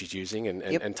month that she's using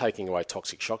and taking away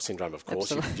toxic shock syndrome, of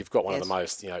course. You've got one of the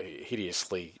most,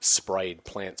 hideously sprayed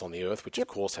plants on the earth, which of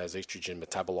course has estrogen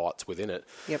metabolites within it.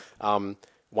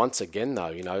 Once again,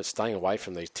 though, staying away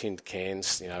from these tinned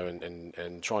cans,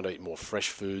 and trying to eat more fresh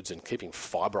foods and keeping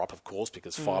fibre up, of course,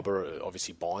 because fibre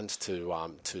obviously binds to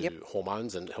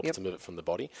hormones and helps to move it from the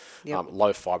body.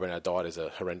 Low fibre in our diet is a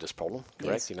horrendous problem,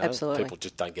 correct? Yes, absolutely. People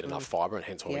just don't get enough fibre, and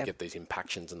hence why we get these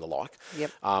impactions and the like.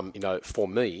 For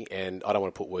me, and I don't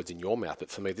want to put words in your mouth, but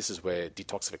for me, this is where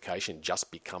detoxification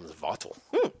just becomes vital.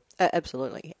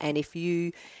 Absolutely. And if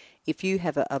you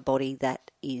have a body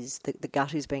that is, the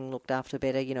gut is being looked after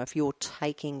better, if you're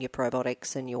taking your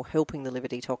probiotics and you're helping the liver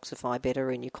detoxify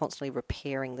better and you're constantly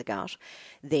repairing the gut,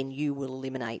 then you will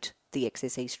eliminate the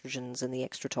excess estrogens and the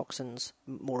extra toxins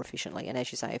more efficiently. And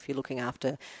as you say, if you're looking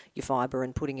after your fibre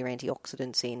and putting your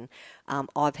antioxidants in,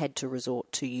 I've had to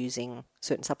resort to using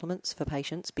certain supplements for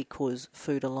patients because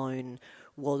food alone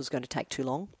was going to take too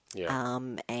long,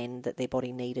 and that their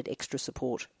body needed extra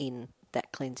support in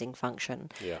that cleansing function,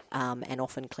 Yeah. and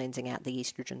often cleansing out the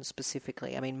estrogen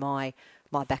specifically. I mean, my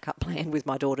backup plan with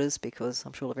my daughters, because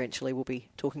I'm sure eventually we'll be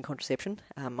talking contraception.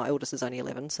 My eldest is only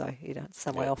 11, so it's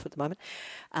some way off at the moment.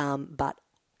 But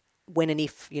when and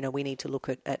if we need to look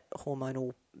at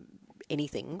hormonal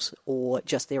anythings or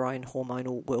just their own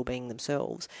hormonal well-being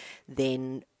themselves,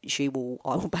 then I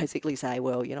will basically say,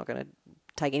 well, you're not going to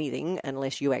take anything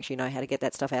unless you actually know how to get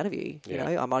that stuff out of you. You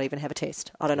know, I might even have a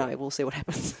test. I don't know. We'll see what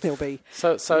happens. There'll be.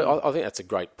 So I think that's a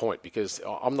great point, because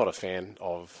I'm not a fan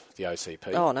of the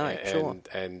OCP. Oh no, sure.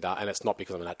 And it's not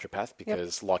because I'm a naturopath,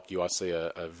 because like you, I see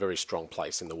a very strong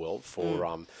place in the world for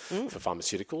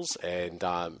pharmaceuticals,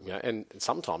 and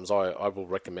sometimes I will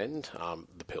recommend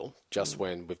the pill just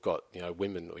when we've got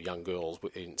women or young girls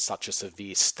in such a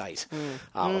severe state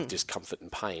of discomfort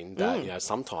and pain that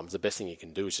sometimes the best thing you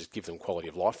can do is just give them quality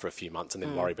of life for a few months and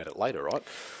then worry about it later, right?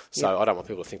 So I don't want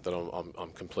people to think that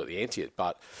I'm completely anti it,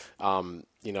 but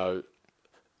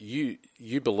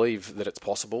you believe that it's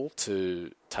possible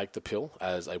to take the pill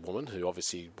as a woman who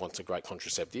obviously wants a great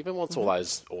contraceptive and wants all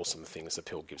those awesome things the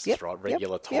pill gives us, right?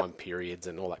 Regular time periods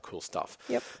and all that cool stuff.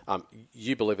 Yep.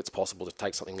 You believe it's possible to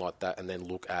take something like that and then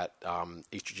look at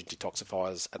estrogen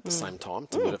detoxifiers at the same time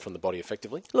to move it from the body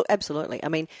effectively? Look, absolutely. I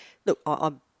mean, look,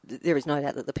 there is no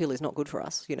doubt that the pill is not good for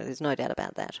us. There's no doubt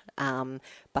about that.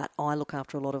 But I look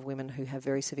after a lot of women who have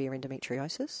very severe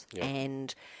endometriosis,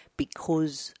 and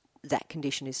because that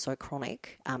condition is so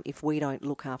chronic, if we don't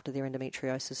look after their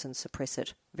endometriosis and suppress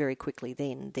it very quickly,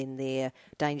 then their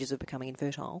dangers of becoming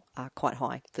infertile are quite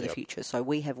high for the future. So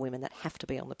we have women that have to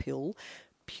be on the pill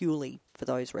purely for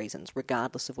those reasons,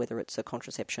 regardless of whether it's a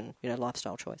contraception,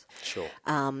 lifestyle choice. Sure.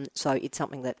 So it's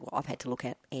something that I've had to look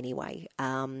at anyway.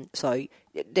 So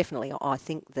definitely, I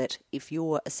think that if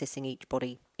you're assessing each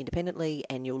body independently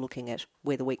and you're looking at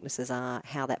where the weaknesses are,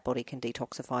 how that body can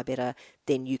detoxify better,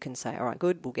 then you can say, all right,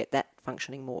 good, we'll get that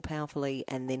functioning more powerfully,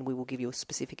 and then we will give you a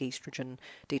specific estrogen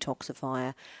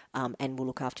detoxifier, and we'll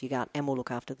look after your gut and we'll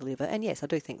look after the liver. And yes, I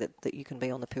do think that you can be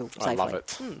on the pill safely. I love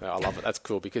it. I love it. That's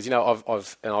cool, because I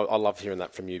love hearing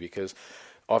that from you, because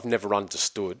I've never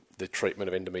understood the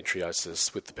treatment of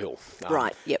endometriosis with the pill.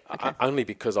 Right. Yep. Okay. Only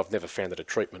because I've never found it a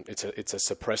treatment. It's a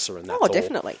suppressor, and that's all. all.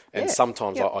 Definitely. And yeah.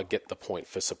 sometimes I get the point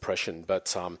for suppression,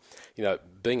 but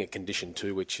being a condition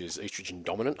too, which is estrogen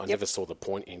dominant, I never saw the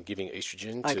point in giving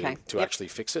estrogen to actually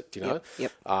fix it.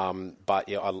 Yep. But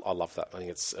yeah, I love that. I think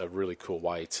it's a really cool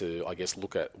way to, I guess,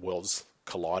 look at worlds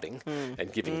colliding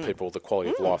and giving people the quality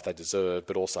of life they deserve,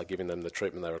 but also giving them the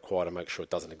treatment they require to make sure it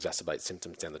doesn't exacerbate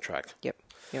symptoms down the track. Yep.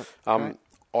 Right.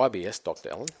 IBS, Dr.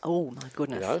 Ellen. Oh my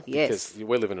goodness! Yes, because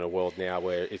we're living in a world now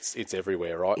where it's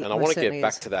everywhere, right? And I want to get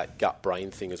back to that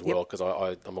gut-brain thing as well, because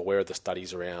I'm aware of the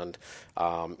studies around,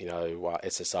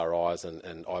 SSRIs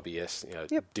and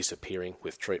IBS, disappearing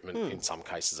with treatment in some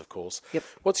cases, of course. Yep.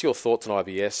 What's your thoughts on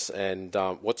IBS, and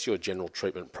what's your general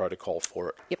treatment protocol for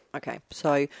it? Yep. Okay.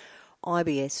 So,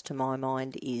 IBS, to my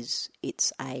mind, it's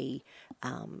a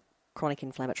chronic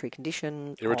inflammatory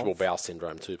condition. Irritable bowel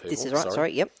syndrome too, people. This is right,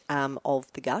 sorry yep, of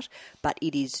the gut. But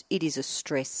it is a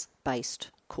stress-based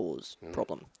cause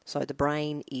problem. So the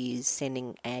brain is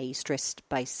sending a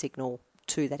stress-based signal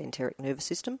to that enteric nervous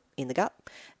system in the gut,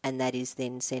 and that is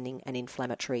then sending an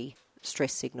inflammatory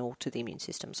stress signal to the immune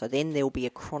system. So then there will be a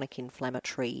chronic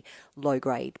inflammatory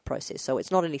low-grade process. So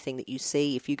it's not anything that you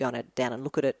see if you go down and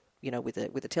look at it,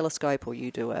 with a telescope, or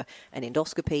you do an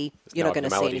endoscopy. You're not going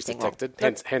to see anything detected.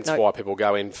 wrong. Hence why people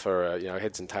go in for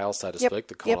heads and tails, so to speak,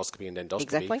 the colonoscopy and endoscopy,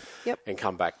 exactly. And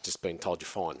come back just being told you're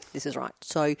fine. This is right.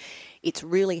 So it's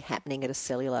really happening at a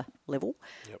cellular level.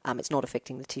 It's not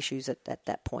affecting the tissues at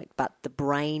that point, but the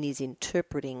brain is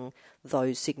interpreting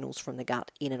those signals from the gut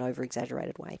in an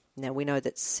over-exaggerated way. Now, we know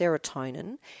that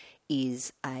serotonin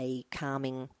is a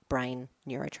calming brain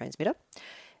neurotransmitter.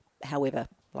 However,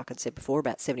 like I said before,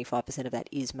 about 75% of that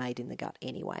is made in the gut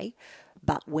anyway.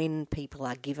 But when people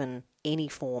are given any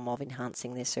form of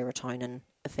enhancing their serotonin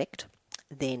effect,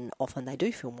 then often they do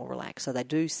feel more relaxed. So they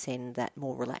do send that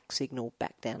more relaxed signal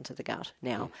back down to the gut.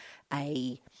 Now,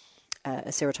 a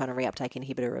serotonin reuptake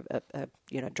inhibitor,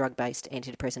 a drug-based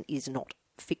antidepressant, is not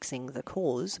fixing the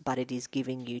cause, but it is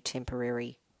giving you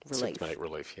temporary relief. Symptomatic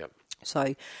relief, yep.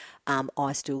 So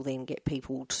I still then get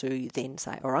people to then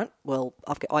say, all right, well,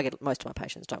 I get most of my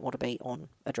patients don't want to be on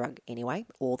a drug anyway,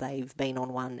 or they've been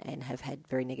on one and have had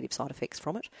very negative side effects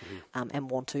from it, and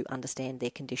want to understand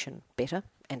their condition better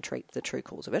and treat the true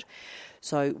cause of it.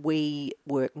 So we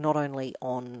work not only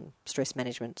on stress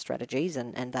management strategies,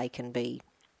 and they can be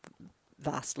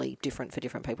vastly different for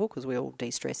different people because we all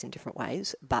de-stress in different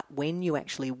ways. But when you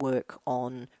actually work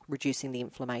on reducing the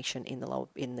inflammation in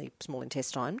the small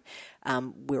intestine,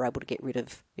 we're able to get rid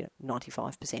of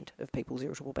 95% of people's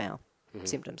irritable bowel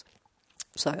symptoms.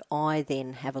 So I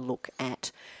then have a look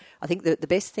at, I think the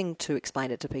best thing to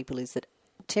explain it to people is that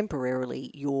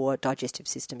temporarily your digestive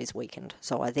system is weakened.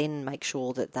 So I then make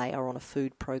sure that they are on a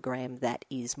food program that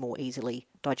is more easily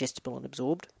digestible and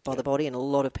absorbed by the body. And a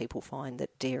lot of people find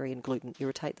that dairy and gluten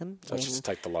irritate them. So just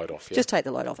take the load off. Yeah? Just take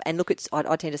the load off. And look,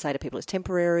 I tend to say to people it's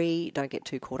temporary. Don't get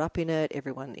too caught up in it.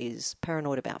 Everyone is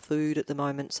paranoid about food at the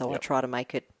moment. So I try to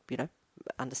make it,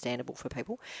 understandable for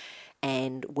people.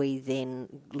 And we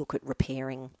then look at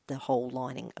repairing the whole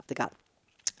lining of the gut.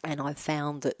 And I've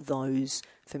found that those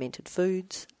fermented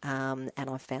foods, and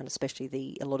I've found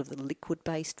especially a lot of the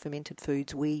liquid-based fermented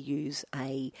foods, we use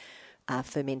a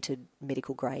fermented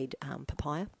medical-grade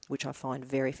papaya, which I find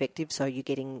very effective. So you're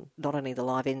getting not only the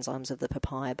live enzymes of the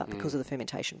papaya, but because of the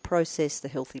fermentation process, the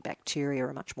healthy bacteria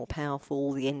are much more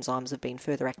powerful. The enzymes have been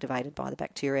further activated by the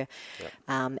bacteria,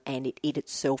 and it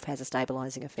itself has a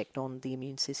stabilising effect on the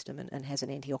immune system and has an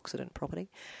antioxidant property.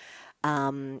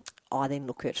 I then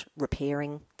look at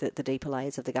repairing the deeper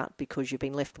layers of the gut because you've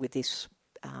been left with this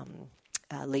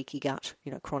leaky gut,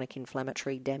 chronic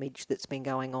inflammatory damage that's been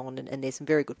going on. And there's some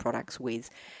very good products with,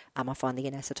 I find the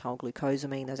N-acetyl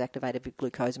glucosamine, those activated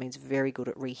glucosamines, very good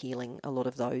at rehealing a lot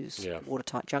of those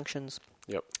watertight junctions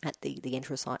at the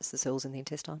enterocytes, the cells in the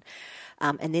intestine.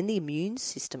 And then the immune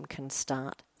system can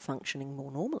start functioning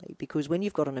more normally because when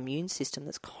you've got an immune system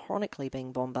that's chronically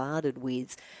being bombarded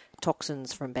with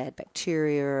toxins from bad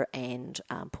bacteria and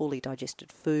poorly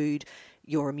digested food,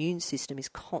 your immune system is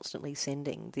constantly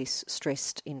sending this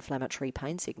stressed inflammatory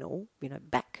pain signal,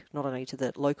 back not only to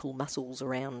the local muscles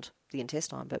around the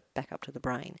intestine, but back up to the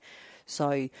brain.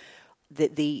 So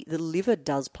the liver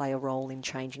does play a role in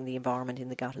changing the environment in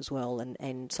the gut as well.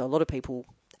 And so a lot of people,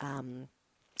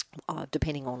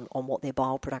 depending on what their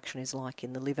bile production is like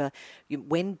in the liver,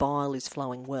 when bile is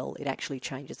flowing well, it actually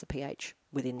changes the pH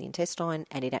within the intestine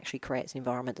and it actually creates an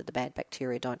environment that the bad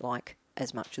bacteria don't like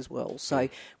as much as well. So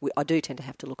I do tend to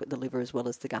have to look at the liver as well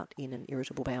as the gut in an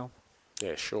irritable bowel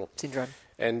syndrome.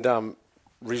 And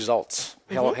results,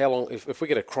 how long, if we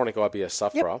get a chronic IBS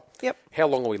sufferer, how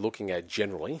long are we looking at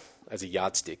generally as a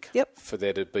yardstick for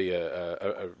there to be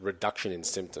a reduction in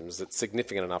symptoms that's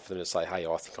significant enough for them to say, hey,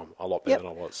 I think I'm a lot better than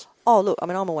I was? Oh, look, I'm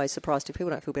always surprised if people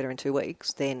don't feel better in 2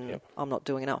 weeks, then I'm not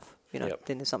doing enough.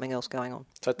 Then there's something else going on.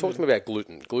 So talk to me about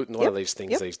gluten. Gluten, one of these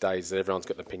things these days that everyone's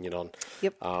got an opinion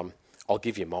on. I'll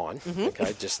give you mine,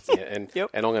 okay? And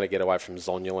I'm going to get away from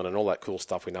zonulin and all that cool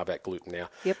stuff we know about gluten now.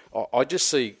 I just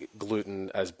see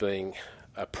gluten as being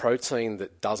a protein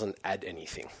that doesn't add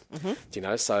anything.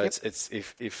 So it's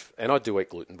if and I do eat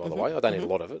gluten, by the way. I don't eat a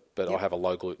lot of it, but I have a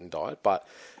low gluten diet. But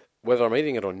whether I'm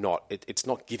eating it or not, it's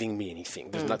not giving me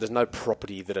anything. There's no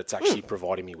property that it's actually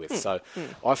providing me with. So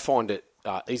I find it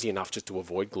easy enough just to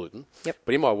avoid gluten.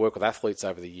 But in my work with athletes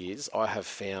over the years, I have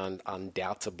found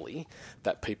undoubtedly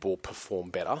that people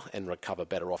perform better and recover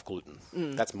better off gluten.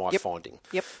 That's my finding.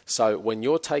 So when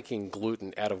you're taking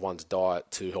gluten out of one's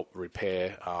diet to help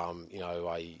repair,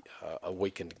 a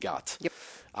weakened gut,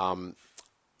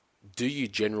 do you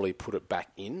generally put it back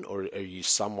in, or are you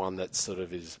someone that sort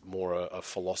of is more a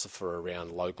philosopher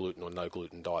around low gluten or no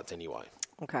gluten diets anyway?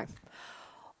 Okay.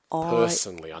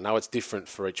 Personally, I know it's different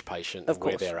for each patient and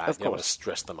where they're at. You don't want to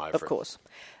stress them over it. Of course.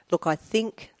 Look, I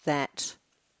think that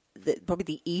probably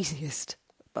the easiest,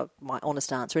 my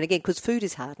honest answer, and again, because food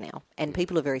is hard now, and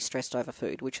people are very stressed over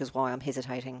food, which is why I'm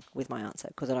hesitating with my answer,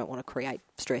 because I don't want to create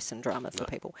stress and drama for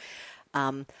people.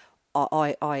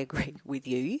 I agree with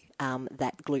you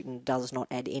that gluten does not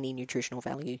add any nutritional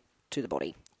value to the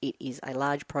body. It is a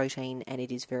large protein and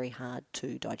it is very hard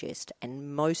to digest.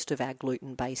 And most of our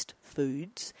gluten-based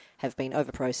foods have been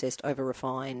overprocessed,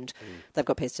 over-refined. They've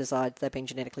got pesticides. They've been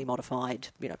genetically modified.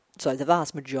 So the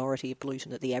vast majority of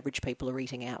gluten that the average people are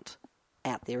eating out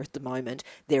there at the moment,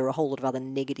 there are a whole lot of other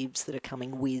negatives that are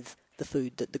coming with the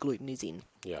food that the gluten is in.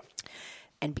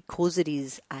 And because it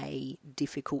is a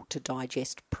difficult to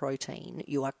digest protein,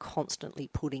 you are constantly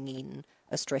putting in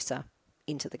a stressor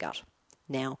into the gut.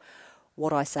 Now,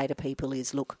 what I say to people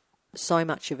is, look, so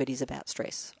much of it is about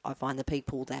stress. I find the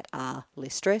people that are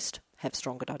less stressed have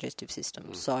stronger digestive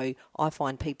systems. So I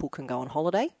find people can go on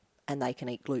holiday and they can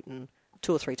eat gluten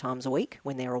 2 or 3 times a week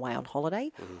when they're away on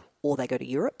holiday, or they go to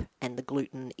Europe and the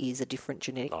gluten is a different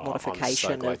genetic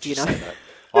modification I'm so glad you said that.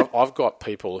 I've got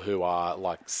people who are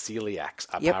like celiacs,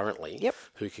 apparently, Yep.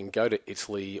 who can go to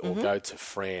Italy or go to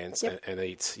France Yep. and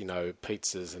eat,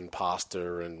 pizzas and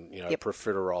pasta and, Yep.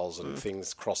 profiteroles and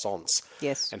things, croissants,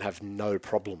 Yes. and have no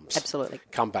problems. Absolutely.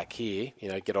 Come back here,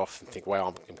 get off and think,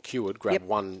 wow, I'm cured, grab Yep.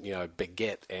 one,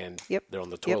 baguette, and Yep. they're on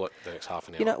the Yep. toilet the next half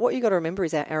an hour. What you've got to remember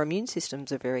is our immune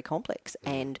systems are very complex,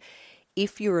 and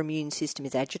if your immune system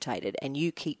is agitated and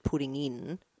you keep putting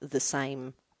in the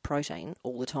same protein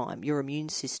all the time, your immune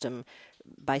system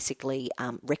basically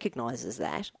recognises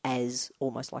that as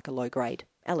almost like a low-grade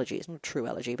allergy. It's not a true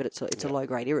allergy, but it's a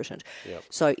low-grade irritant. Yep.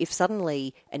 So if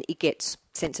suddenly, and it gets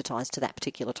sensitised to that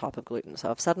particular type of gluten,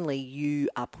 so if suddenly you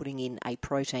are putting in a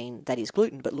protein that is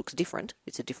gluten but looks different,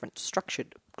 it's a different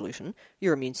structured gluten,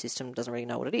 your immune system doesn't really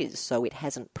know what it is, so it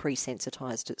hasn't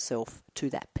pre-sensitised itself to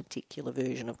that particular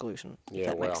version of gluten, if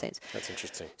that makes sense. That's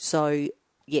interesting. So,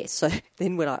 yes, so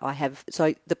then when I have...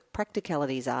 So the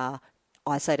practicalities are,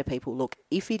 I say to people, look,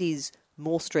 if it is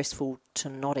more stressful to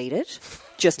not eat it,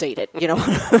 just eat it, you know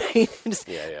what I mean?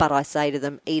 Yeah. But I say to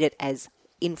them, eat it as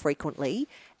infrequently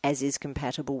as is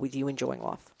compatible with you enjoying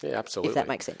life. Yeah, absolutely. If that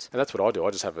makes sense. And that's what I do.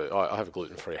 I just have I have a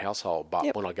gluten-free household, but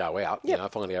Yep. when I go out, Yep.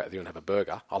 if I'm going to go out there and have a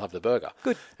burger, I'll have the burger.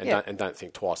 Good. And Yeah. don't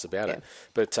think twice about Yeah. it.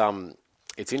 But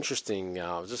it's interesting.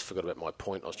 I just forgot about my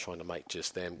point I was trying to make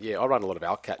just then. Yeah, I run a lot of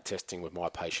ALCAT testing with my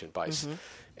patient base. Mm-hmm.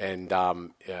 And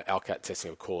ALCAT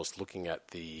testing, of course, looking at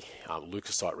the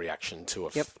leukocyte reaction to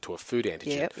a Yep. to a food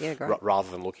antigen, Yep, yeah, great. rather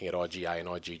than looking at IgA and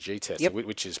IgG testing, Yep.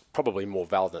 which is probably more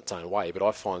valid in its own way. But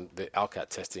I find that ALCAT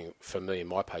testing for me and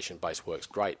my patient base works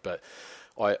great. But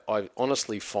I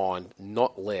honestly find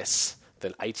not less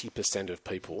than 80% of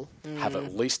people have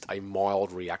at least a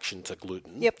mild reaction to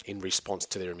gluten Yep. in response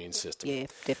to their immune system. Yeah,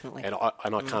 definitely. And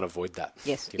I can't avoid that.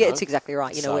 Yes, you yeah, know? it's exactly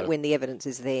right. So- When the evidence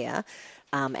is there,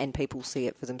 and people see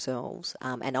it for themselves,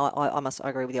 and I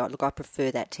agree with you. Look, I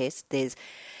prefer that test.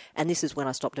 And this is when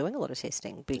I stopped doing a lot of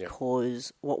testing,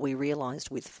 because what we realised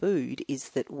with food is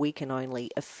that we can only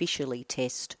officially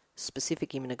test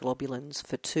specific immunoglobulins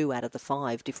for 2 out of the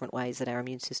 5 different ways that our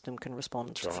immune system can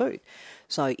respond to food.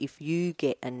 So if you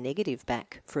get a negative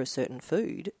back for a certain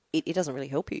food, it doesn't really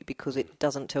help you, because it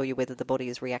doesn't tell you whether the body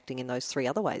is reacting in those 3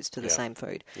 other ways to the same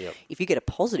food. Yep. If you get a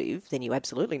positive, then you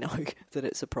absolutely know that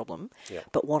it's a problem. Yep.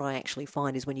 But what I actually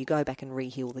find is when you go back and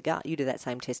re-heal the gut, you do that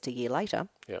same test a year later,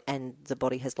 Yep. and the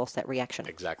body has lost that reaction.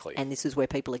 Exactly. And this is where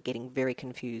people are getting very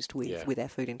confused with, Yeah. with our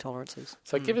food intolerances.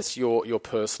 So give us your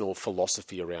personal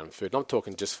philosophy around food. And I'm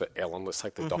talking just for Ellen. Let's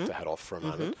take the doctor hat off for a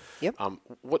moment. Yep.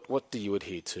 What do you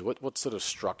adhere to? What sort of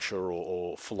structure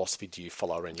or philosophy do you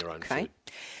follow around your own Okay. food?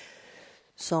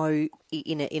 So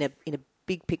in a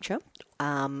big picture,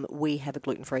 we have a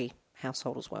gluten-free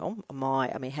household as well.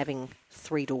 Having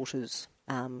 3 daughters,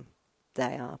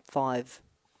 they are 5,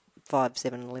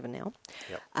 7, 11 now.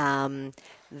 Yep.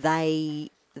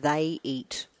 They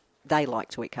like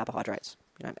to eat carbohydrates,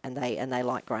 and they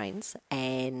like grains,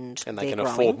 and And they're they can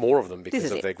growing. afford more of them This because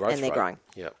is of it, their growth and they're rate. growing.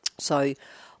 Yeah. So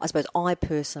I suppose I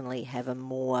personally have a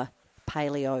more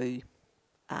paleo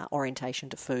orientation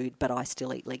to food, but I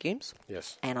still eat legumes.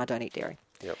 Yes. And I don't eat dairy.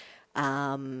 Yep.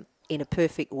 In a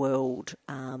perfect world,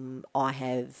 I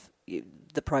have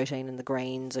the protein and the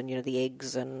greens and, the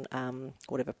eggs and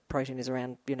whatever protein is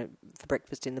around, for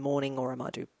breakfast in the morning, or I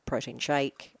might do protein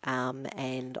shake,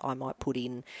 and I might put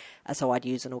in, so I'd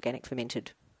use an organic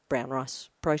fermented brown rice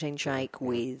protein shake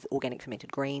with organic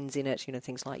fermented greens in it,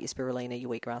 things like your spirulina, your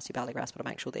wheatgrass, your barley grass, but I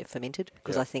make sure they're fermented,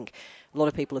 because I think a lot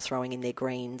of people are throwing in their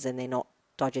greens and they're not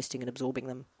digesting and absorbing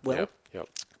them well. Yep.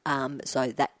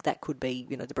 So that could be,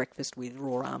 the breakfast with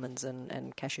raw almonds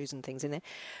and cashews and things in there.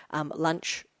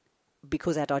 Lunch,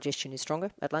 because our digestion is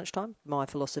stronger at lunchtime, my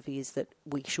philosophy is that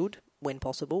we should, when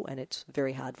possible, and it's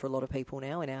very hard for a lot of people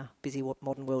now in our busy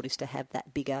modern world, is to have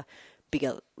that bigger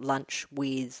lunch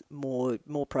with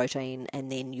more protein,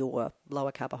 and then your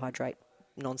lower carbohydrate,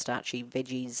 non-starchy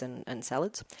veggies and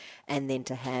salads. And then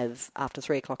to have, after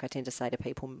 3 o'clock, I tend to say to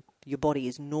people, your body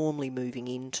is normally moving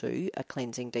into a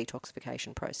cleansing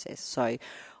detoxification process. So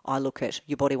I look at,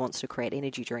 your body wants to create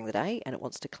energy during the day and it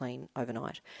wants to clean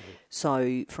overnight.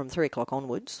 So from 3 o'clock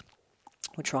onwards,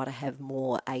 we try to have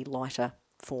more a lighter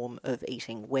form of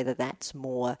eating, whether that's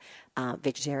more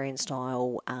vegetarian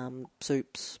style,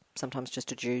 soups, sometimes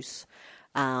just a juice.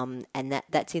 And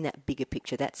that's in that bigger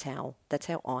picture. That's how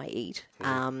I eat.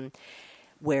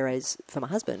 Whereas for my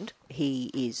husband,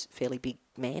 he is a fairly big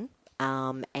man,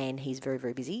 and he's very,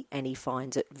 very busy, and he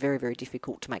finds it very, very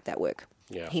difficult to make that work.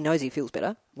 Yeah. He knows he feels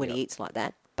better when he eats like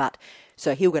that, but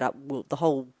so he'll get up.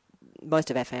 Most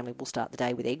of our family will start the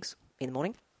day with eggs in the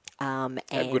morning. How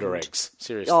good are eggs?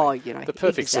 Seriously. Oh, you know, the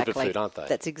perfect exactly. superfood, aren't they?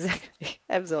 That's exactly,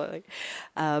 absolutely.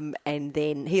 And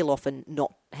then he'll often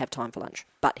not have time for lunch,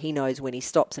 but he knows when he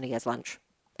stops and he has lunch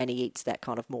and he eats that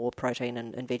kind of more protein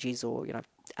and veggies or,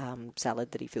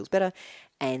 salad that he feels better.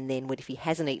 And then if he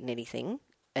hasn't eaten anything,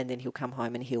 and then he'll come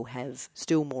home and he'll have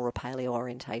still more a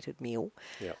paleo-orientated meal.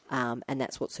 Yep. And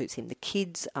that's what suits him. The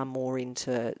kids are more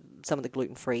into some of the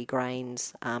gluten-free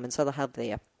grains, and so they'll have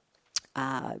their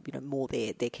more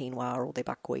their quinoa or their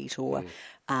buckwheat or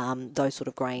those sort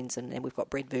of grains, and we've got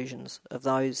bread versions of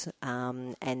those.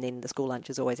 And then the school lunch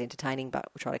is always entertaining, but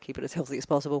we try to keep it as healthy as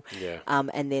possible. Yeah.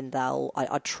 And then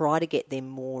I try to get them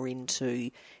more into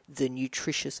the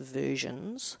nutritious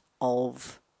versions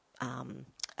of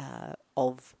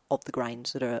the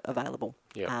grains that are available.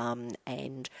 Yeah.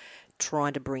 And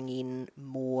trying to bring in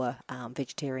more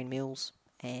vegetarian meals,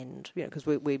 and because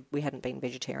we hadn't been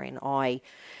vegetarian, I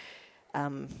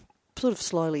sort of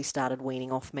slowly started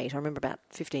weaning off meat. I remember about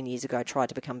 15 years ago I tried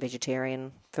to become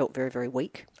vegetarian, felt very, very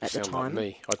weak at the time. Like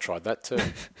me. I tried that too.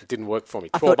 It didn't work for me.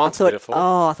 12 months did it for me.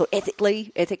 I thought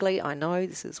ethically, I know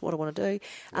this is what I want to do,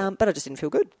 but I just didn't feel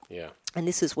good. Yeah. And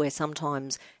this is where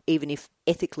sometimes, even if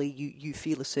ethically you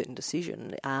feel a certain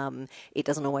decision, it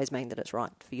doesn't always mean that it's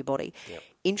right for your body. Yep.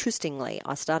 Interestingly,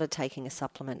 I started taking a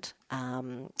supplement,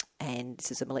 and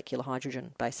this is a molecular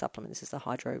hydrogen-based supplement. This is the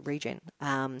Hydro Regen,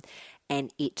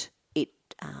 and it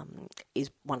is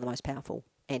one of the most powerful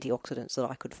antioxidants that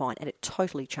I could find, and it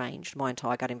totally changed my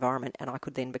entire gut environment, and I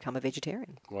could then become a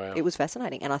vegetarian. Wow. It was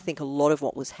fascinating, and I think a lot of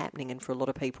what was happening, and for a lot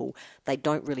of people, they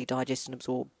don't really digest and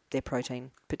absorb their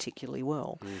protein particularly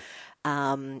well.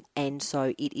 And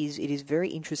so it is very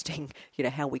interesting,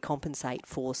 how we compensate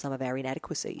for some of our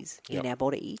inadequacies in our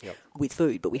body with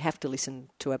food, but we have to listen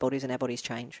to our bodies, and our bodies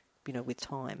change, with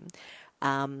time.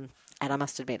 And I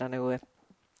must admit, I know we're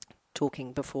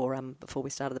talking before we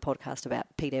started the podcast about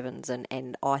Pete Evans,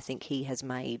 and I think he has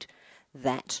made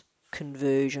that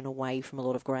conversion away from a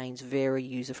lot of grains very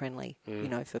user-friendly,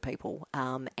 for people.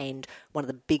 And one of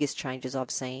the biggest changes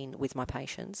I've seen with my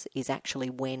patients is actually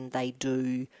when they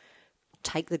do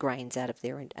take the grains out of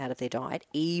their diet,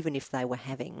 even if they were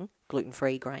having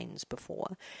gluten-free grains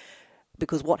before.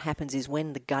 Because what happens is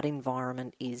when the gut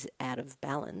environment is out of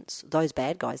balance, those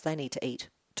bad guys, they need to eat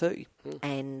too.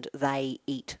 And they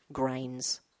eat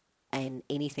grains and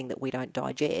anything that we don't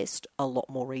digest a lot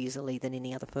more easily than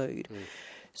any other food.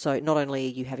 So not only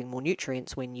are you having more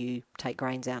nutrients when you take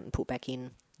grains out and put back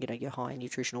in, your high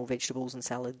nutritional vegetables and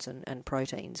salads and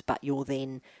proteins, but you're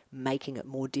then making it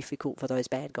more difficult for those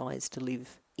bad guys to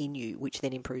live in you, which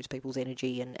then improves people's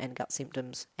energy and gut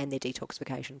symptoms and their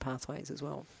detoxification pathways as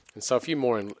well. And so if you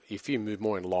move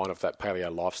more in line of that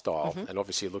paleo lifestyle, and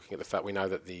obviously looking at the fact we know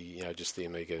that just the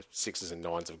omega 6s and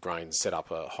 9s of grains set up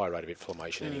a high rate of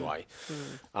inflammation anyway,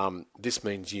 this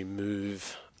means you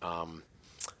move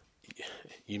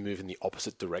in the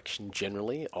opposite direction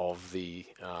generally of the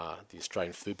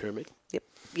Australian food pyramid. Yep.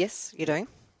 Yes, you do.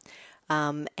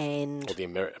 And or the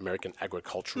American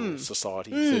Agricultural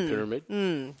Society food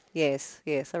pyramid. Yes.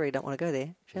 I really don't want to go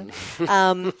there, Sharon.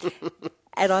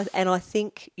 And I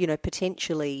think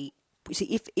potentially,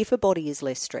 see, if a body is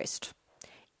less stressed,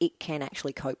 it can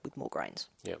actually cope with more grains.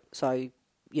 Yep. So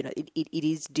it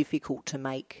is difficult to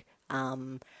make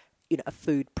a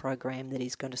food program that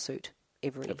is going to suit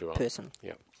everyone. Person.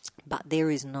 Yep. But there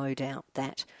is no doubt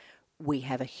that we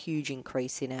have a huge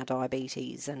increase in our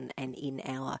diabetes and in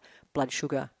our blood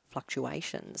sugar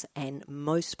fluctuations, and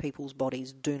most people's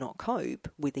bodies do not cope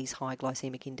with these high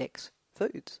glycemic index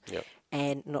foods. Yep.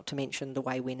 And not to mention the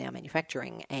way we're now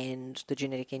manufacturing and the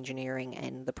genetic engineering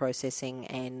and the processing,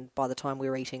 and by the time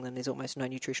we're eating them, there's almost no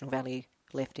nutritional value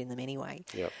left in them anyway.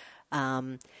 Yep.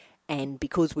 And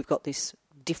because we've got this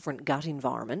different gut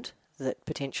environment that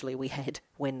potentially we had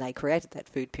when they created that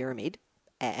food pyramid,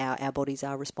 our bodies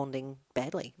are responding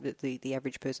badly. The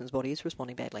average person's body is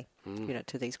responding badly,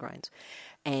 to these grains.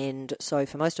 And so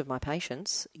for most of my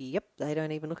patients, they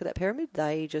don't even look at that pyramid.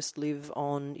 They just live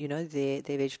on, their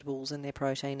vegetables and their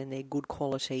protein and their good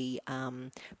quality,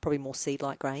 probably more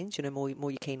seed-like grains, more your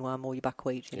quinoa, more your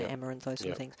buckwheat, amaranth, those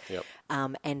sort of things. Yep.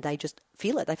 And they just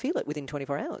feel it. They feel it within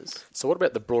 24 hours. So what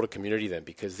about the broader community then?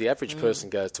 Because the average person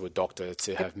goes to a doctor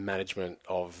to have management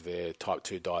of their type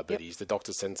 2 diabetes. The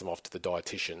doctor sends them off to the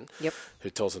dietitian who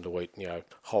tells them to eat,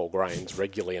 whole grains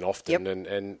regularly and often.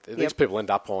 And these people end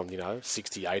up on,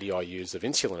 60, 80 IUs of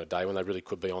insulin a day when they really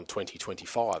could be on 20,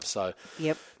 25. So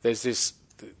there's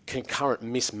concurrent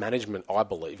mismanagement, I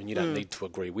believe, and you don't need to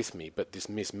agree with me, but this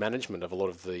mismanagement of a lot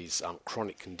of these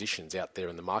chronic conditions out there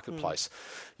in the marketplace,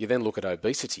 you then look at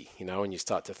obesity, and you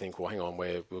start to think, well, hang on,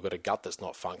 we've got a gut that's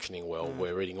not functioning well,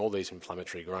 we're eating all these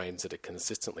inflammatory grains that are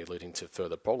consistently leading to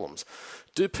further problems.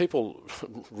 Do people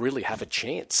really have a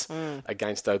chance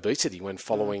against obesity when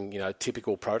following,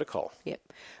 typical protocol? Yep.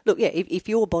 Look, if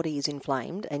your body is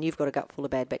inflamed and you've got a gut full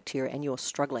of bad bacteria and you're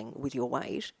struggling with your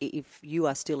weight, if you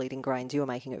are still eating grains, you are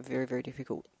making it very, very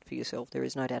difficult for yourself. There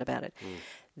is no doubt about it.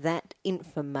 That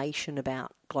information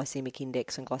about glycemic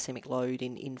index and glycemic load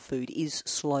in food is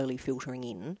slowly filtering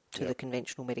in to the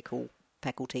conventional medical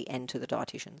faculty and to the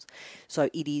dietitians. So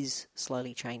it is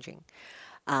slowly changing.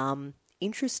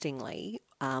 Interestingly,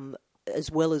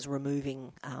 as well as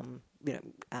removing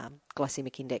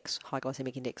glycemic index, high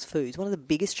glycemic index foods, one of the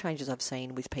biggest changes I've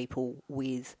seen with people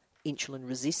with insulin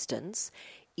resistance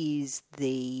is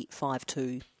the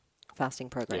 5-2 fasting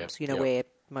programs. Where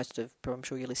most of, I'm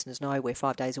sure your listeners know, where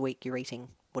 5 days a week you're eating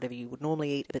whatever you would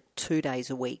normally eat, but 2 days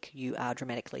a week you are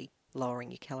dramatically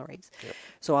lowering your calories. Yep.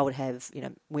 So I would have,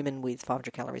 women with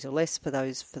 500 calories or less for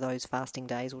those fasting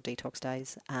days or detox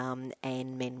days,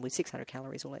 and men with 600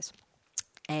 calories or less.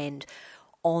 And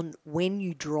when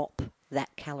you drop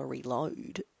that calorie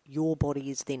load, your body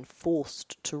is then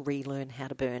forced to relearn how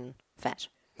to burn fat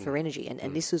for energy,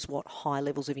 and this is what high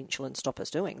levels of insulin stop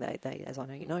us doing. They as I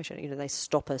know you know, Shannon, they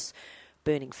stop us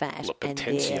burning fat. Well, it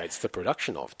potentiates the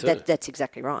production of too. That's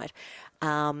exactly right,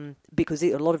 because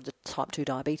a lot of the type 2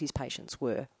 diabetes patients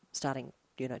were starting,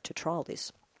 to trial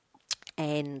this,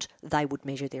 and they would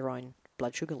measure their own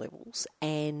blood sugar levels,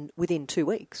 and within 2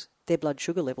 weeks, their blood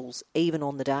sugar levels, even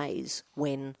on the days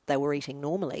when they were eating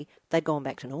normally, they'd gone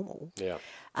back to normal. Yeah.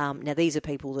 Now, these are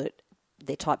people that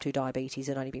their type 2 diabetes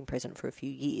had only been present for a few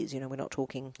years. We're not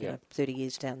talking 30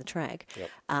 years down the track. Yep.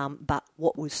 But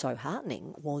what was so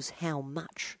heartening was how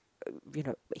much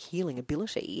healing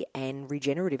ability and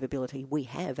regenerative ability we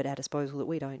have at our disposal that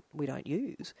we don't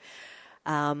use.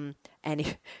 And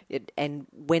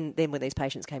when these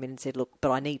patients came in and said, look,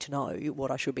 but I need to know what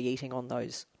I should be eating on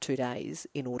those 2 days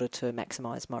in order to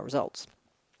maximise my results.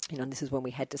 And this is when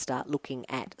we had to start looking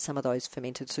at some of those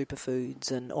fermented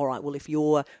superfoods and, all right, well, if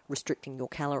you're restricting your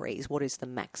calories, what is the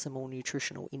maximal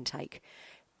nutritional intake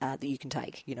that you can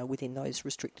take, within those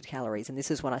restricted calories? And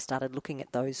this is when I started looking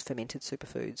at those fermented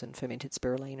superfoods and fermented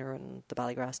spirulina and the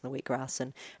barley grass and the wheatgrass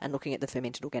and looking at the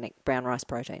fermented organic brown rice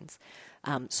proteins.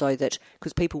 So that,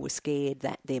 because people were scared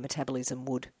that their metabolism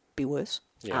would be worse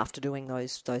after doing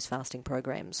those fasting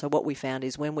programs. So what we found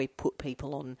is when we put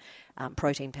people on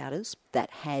protein powders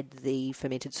that had the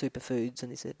fermented superfoods,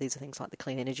 and these are things like the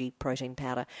Clean Energy protein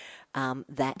powder,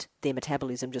 that their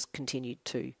metabolism just continued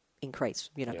to increase,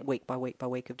 week by week by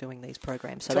week of doing these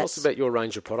programs. So Tell us about your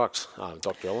range of products,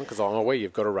 Dr. Ellen, because I'm aware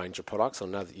you've got a range of products. I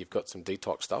know that you've got some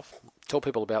detox stuff. Tell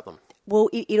people about them. Well,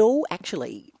 it all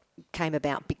actually came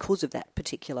about because of that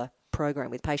particular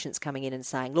program, with patients coming in and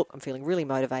saying, look, I'm feeling really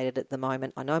motivated at the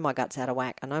moment. I know my gut's out of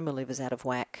whack. I know my liver's out of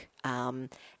whack.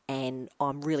 And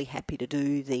I'm really happy to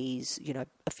do these,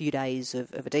 a few days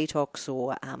of a detox,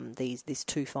 or this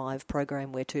 2-5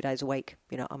 program where 2 days a week,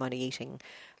 I'm only eating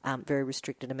very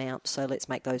restricted amounts. So let's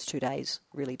make those 2 days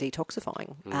really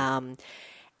detoxifying.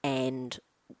 And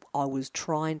I was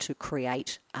trying to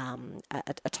create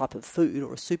a type of food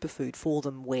or a superfood for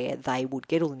them where they would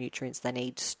get all the nutrients they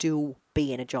need, still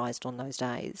be energised on those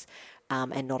days,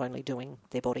 and not only doing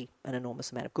their body an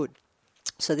enormous amount of good.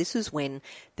 So this is when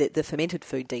the fermented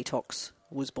food detox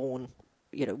was born,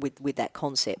 with that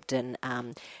concept, and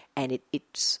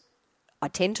it's. I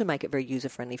tend to make it very user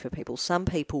friendly for people. Some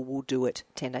people will do it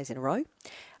 10 days in a row.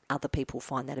 Other people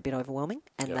find that a bit overwhelming,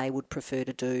 and they would prefer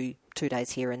to do 2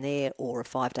 days here and there, or a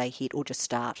 5-day hit, or just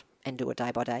start and do it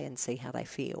day by day and see how they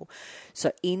feel.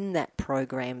 So in that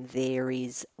program, there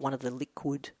is one of the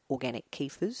liquid organic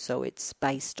kefirs. So it's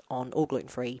based on all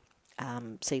gluten-free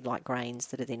seed-like grains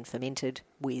that are then fermented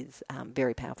with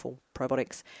very powerful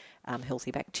probiotics,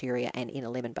 healthy bacteria, and in a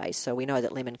lemon base. So we know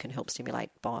that lemon can help stimulate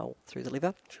bile through the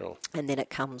liver. Sure. And then it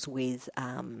comes with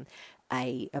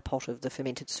a pot of the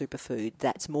fermented superfood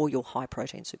that's more your high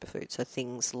protein superfood. So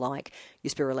things like your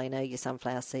spirulina, your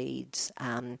sunflower seeds,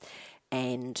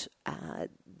 and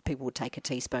people would take a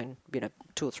teaspoon,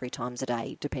 2 or 3 times a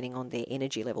day, depending on their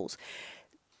energy levels.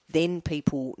 Then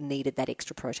people needed that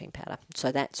extra protein powder.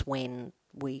 So that's when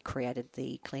we created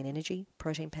the Clean Energy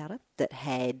protein powder that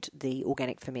had the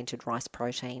organic fermented rice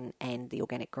protein and the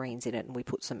organic greens in it, and we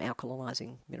put some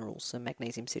alkalising minerals, some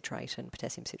magnesium citrate and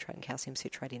potassium citrate and calcium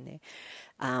citrate in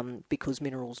there, because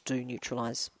minerals do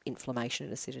neutralise inflammation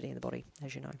and acidity in the body,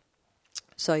 as you know.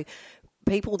 So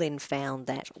people then found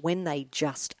that when they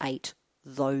just ate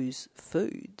those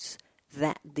foods,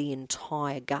 that the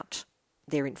entire gut,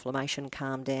 their inflammation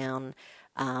calmed down,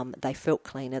 they felt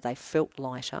cleaner, they felt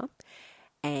lighter,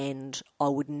 and I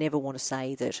would never want to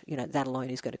say that, that alone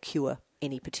is going to cure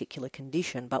any particular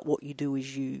condition, but what you do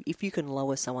is if you can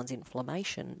lower someone's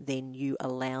inflammation, then you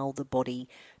allow the body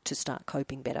to start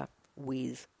coping better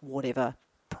with whatever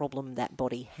problem that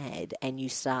body had, and you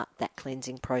start that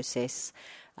cleansing process,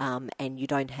 and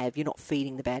you're not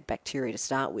feeding the bad bacteria to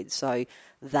start with, so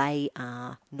they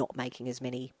are not making as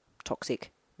many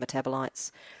toxic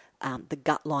metabolites. The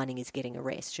gut lining is getting a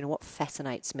rest. What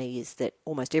fascinates me is that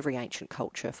almost every ancient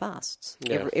culture fasts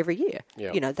every year.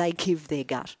 Yeah. They give their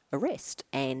gut a rest,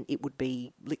 and it would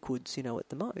be liquids, at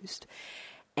the most.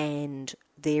 And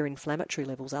their inflammatory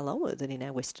levels are lower than in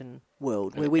our Western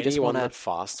world, where we just want to... that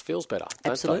fasts feels better,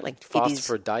 don't Absolutely. they? Fast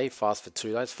for a day, fast for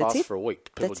 2 days, fast for a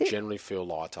week. People generally feel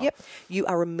lighter. Yep. You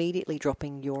are immediately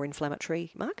dropping your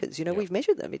inflammatory markers. We've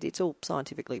measured them. It's all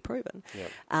scientifically proven.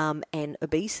 Yep. And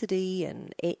obesity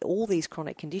and all these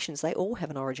chronic conditions, they all have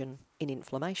an origin in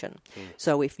inflammation.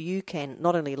 So if you can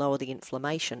not only lower the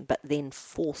inflammation, but then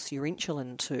force your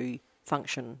insulin to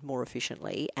function more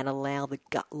efficiently and allow the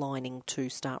gut lining to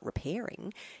start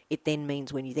repairing, it then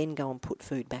means when you then go and put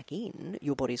food back in,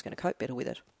 your body's going to cope better with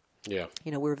it. Yeah.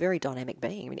 We're a very dynamic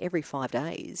being. Every 5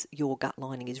 days, your gut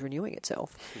lining is renewing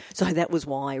itself. So that was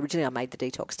why originally I made the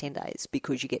detox 10 days,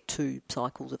 because you get 2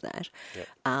 cycles of that.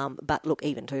 Yep. But look,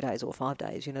 even 2 days or 5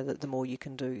 days, the more you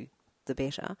can do, the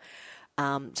better.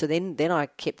 So then I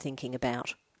kept thinking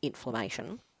about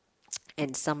inflammation.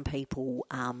 And some people,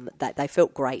 they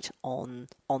felt great on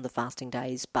the fasting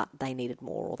days, but they needed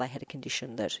more, or they had a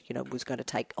condition that, was going to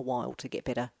take a while to get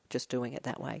better just doing it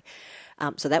that way.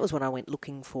 So that was when I went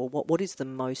looking for what is the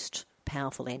most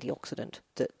powerful antioxidant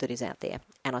that is out there.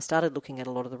 And I started looking at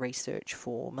a lot of the research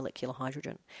for molecular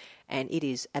hydrogen, and it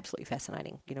is absolutely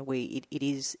fascinating. It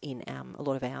is in a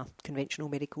lot of our conventional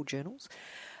medical journals.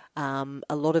 A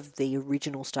lot of the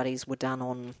original studies were done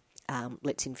on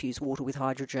let's infuse water with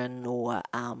hydrogen, or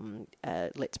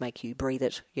let's make you breathe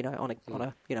it, on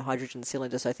a hydrogen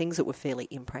cylinder. So things that were fairly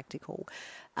impractical.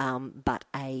 But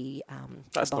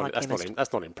that's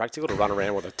not impractical to run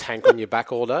around with a tank on your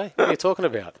back all day. What are you talking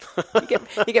about? you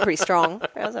get pretty strong.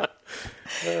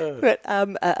 But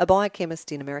a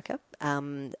biochemist in America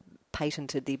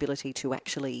patented the ability to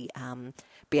actually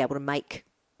be able to make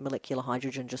molecular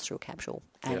hydrogen just through a capsule,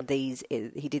 and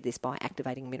he did this by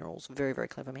activating minerals. Very, very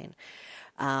clever man,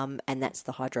 and that's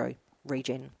the Hydro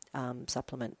Regen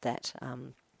supplement that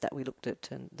we looked at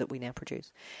and that we now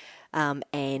produce.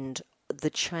 And the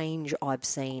change I've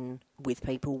seen with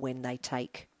people when they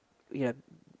take,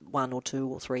 1 or 2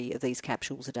 or 3 of these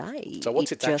capsules a day. So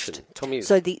what's its action? Tell me.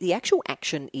 So the actual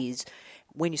action is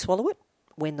when you swallow it.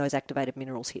 When those activated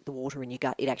minerals hit the water in your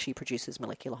gut, it actually produces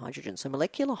molecular hydrogen. So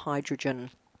molecular hydrogen,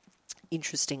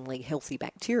 interestingly, healthy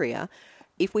bacteria,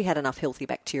 if we had enough healthy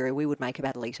bacteria, we would make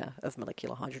about 1 litre of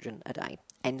molecular hydrogen a day.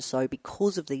 And so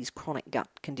because of these chronic gut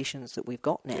conditions that we've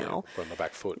got now... we're on the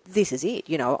back foot. This is it.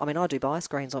 I do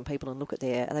bioscreens on people and look at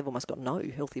they've almost got no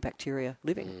healthy bacteria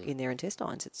living in their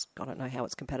intestines. I don't know how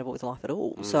it's compatible with life at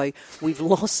all. So we've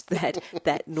lost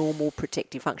that normal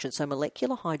protective function. So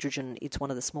molecular hydrogen, it's one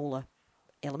of the smaller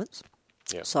elements.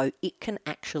 Yeah. So it can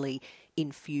actually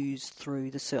infuse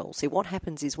through the cells. See, what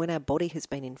happens is when our body has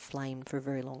been inflamed for a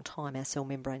very long time, our cell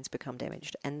membranes become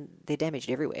damaged, and they're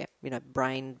damaged everywhere,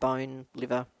 brain, bone,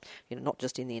 liver, not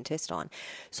just in the intestine.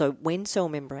 So when cell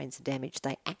membranes are damaged,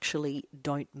 they actually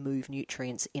don't move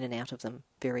nutrients in and out of them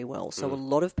very well. So a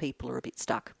lot of people are a bit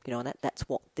stuck, and that's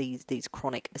what these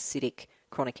chronic acidic,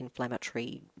 chronic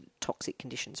inflammatory, toxic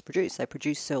conditions produce. They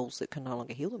produce cells that can no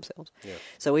longer heal themselves. Yeah.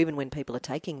 So even when people are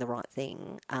taking the right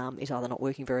thing, it's either not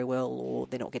working very well or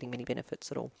they're not getting many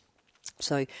benefits at all.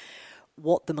 So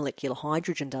what the molecular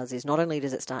hydrogen does is not only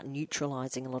does it start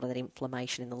neutralising a lot of that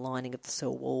inflammation in the lining of the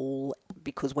cell wall,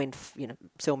 because when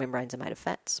cell membranes are made of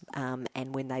fats,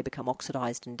 and when they become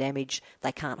oxidised and damaged,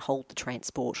 they can't hold the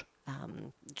transport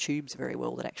tubes very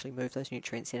well that actually move those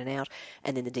nutrients in and out,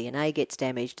 and then the DNA gets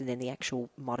damaged, and then the actual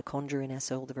mitochondria in our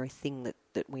cell, the very thing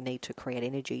that we need to create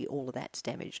energy, all of that's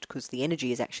damaged because the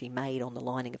energy is actually made on the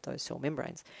lining of those cell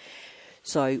membranes.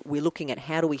 So we're looking at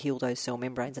how do we heal those cell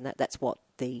membranes, and that's what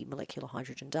the molecular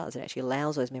hydrogen does. It actually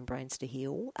allows those membranes to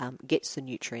heal, gets the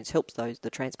nutrients, helps the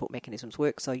transport mechanisms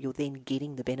work, so you're then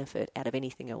getting the benefit out of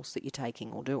anything else that you're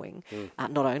taking or doing,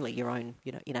 not only your own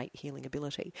innate healing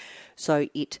ability. So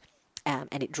it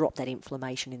and it dropped that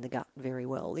inflammation in the gut very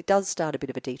well. It does start a bit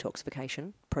of a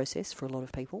detoxification process for a lot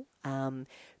of people,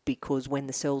 because when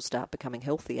the cells start becoming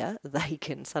healthier, they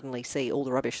can suddenly see all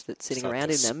the rubbish that's sitting Start around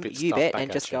to in them, spit you stuff bet, back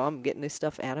and at just you. go, I'm getting this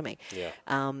stuff out of me. Yeah.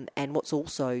 And what's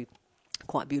also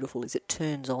quite beautiful is it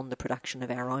turns on the production of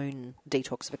our own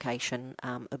detoxification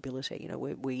ability. You know,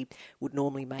 we would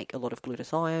normally make a lot of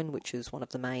glutathione, which is one of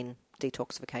the main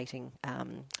detoxificating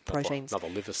proteins. Another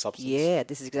liver substance. Yeah,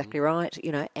 this is exactly right.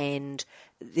 You know, and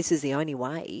this is the only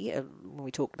way. When we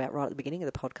talked about right at the beginning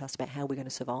of the podcast about how we're going to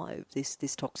survive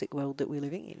this toxic world that we're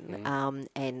living in,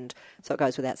 and so it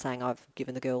goes without saying, I've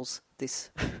given the girls this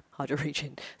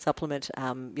Hydroregen supplement.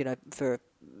 You know, for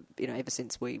ever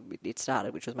since it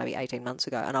started, which was maybe 18 months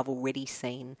ago, and I've already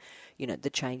seen, the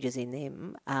changes in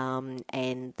them,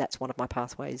 and that's one of my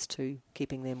pathways to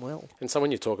keeping them well. And so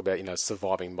when you talk about,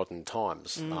 surviving modern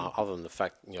times, other than the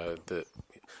fact, that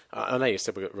I know you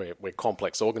said we're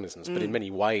complex organisms, but in many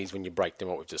ways, when you break down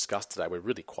what we've discussed today, we're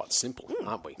really quite simple,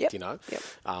 aren't we? Yep. Yep.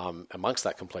 Amongst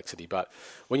that complexity. But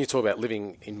when you talk about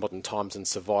living in modern times and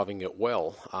surviving it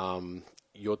well,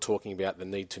 you're talking about the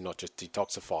need to not just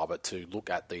detoxify, but to look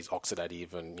at these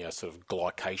oxidative and sort of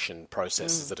glycation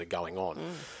processes that are going on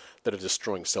that are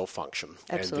destroying cell function.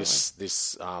 Absolutely. And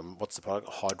this what's the product?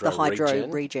 The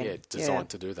Hydroregen. Yeah, designed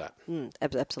to do that.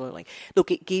 Absolutely.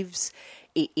 Look,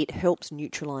 it helps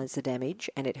neutralise the damage,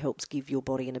 and it helps give your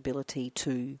body an ability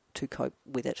to cope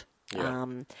with it. Yeah.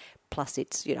 Plus,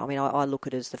 it's I look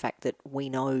at it as the fact that we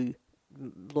know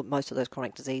most of those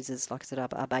chronic diseases, like I said,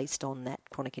 are based on that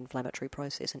chronic inflammatory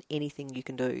process, and anything you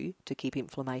can do to keep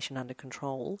inflammation under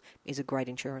control is a great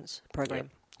insurance program.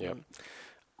 Yeah.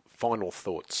 Final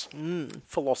thoughts,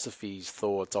 philosophies,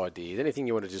 thoughts, ideas, anything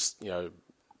you want to just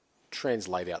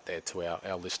translate out there to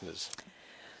our listeners.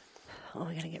 Oh, we're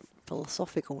going to get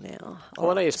philosophical now.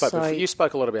 Well, I know you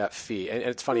spoke a lot about fear, and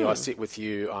it's funny. I sit with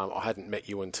you. I hadn't met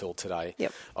you until today.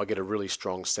 Yep. I get a really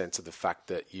strong sense of the fact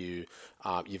that you've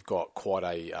got quite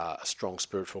a strong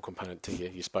spiritual component to you.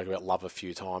 You spoke about love a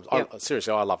few times. Yep.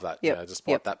 Seriously, I love that. Yep.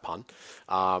 Despite that pun,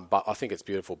 but I think it's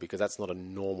beautiful because that's not a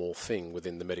normal thing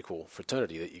within the medical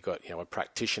fraternity. That you got a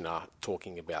practitioner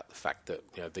talking about the fact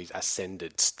that these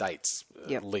ascended states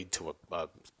lead to a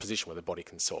position where the body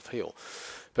can self-heal,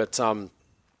 but.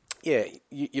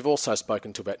 You've also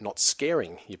spoken to about not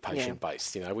scaring your patient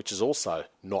base, which is also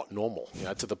not normal,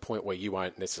 to the point where you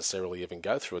won't necessarily even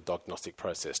go through a diagnostic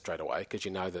process straight away because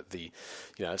you know that the,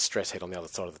 stress head on the other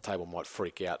side of the table might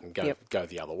freak out and go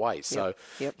the other way. So,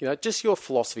 just your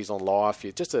philosophies on life,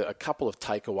 just a couple of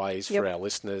takeaways for our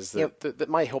listeners that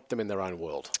may help them in their own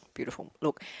world. Beautiful.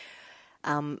 Look,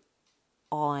 probably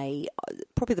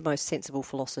the most sensible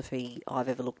philosophy I've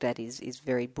ever looked at is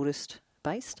very Buddhist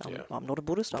based. I'm not a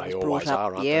Buddhist. I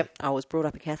was brought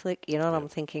up a Catholic, and I'm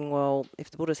thinking, well,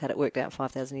 if the Buddhists had it worked out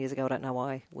 5,000 years ago, I don't know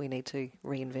why we need to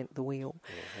reinvent the wheel.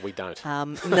 Yeah, we don't.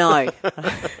 No.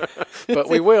 But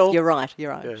we will. You're right.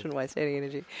 Yeah. Shouldn't waste any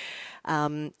energy.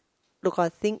 Look, I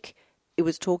think it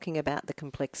was talking about the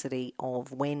complexity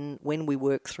of when we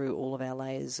work through all of our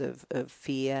layers of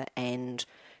fear and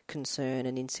concern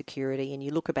and insecurity, and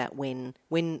you look about when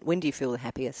do you feel the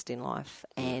happiest in life,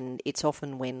 and it's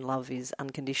often when love is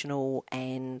unconditional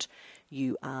and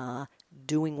you are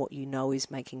doing what you know is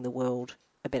making the world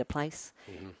a better place,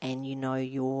 and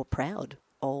you're proud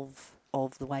of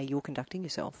the way you're conducting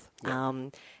yourself.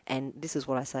 And this is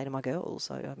what I say to my girls,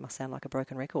 so I must sound like a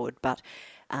broken record, but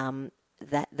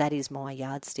that is my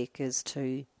yardstick as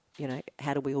to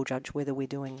how do we all judge whether we're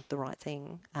doing the right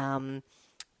thing.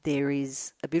 There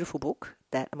is a beautiful book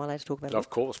that, am I allowed to talk about it?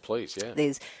 Of course, please, yeah.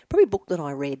 There's probably a book that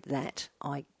I read that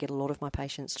I get a lot of my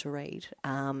patients to read,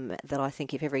 that I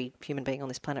think if every human being on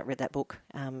this planet read that book,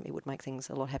 it would make things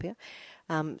a lot happier.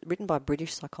 Written by a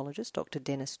British psychologist, Dr.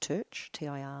 Dennis Turch,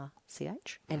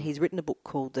 Tirch, and he's written a book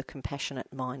called The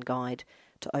Compassionate Mind Guide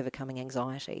to Overcoming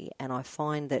Anxiety, and I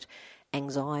find that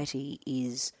anxiety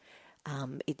is...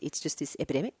 it's just this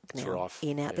epidemic now.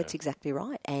 That's exactly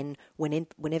right. And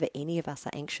whenever any of us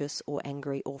are anxious or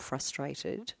angry or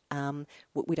frustrated,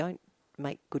 we don't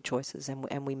make good choices,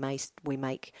 and we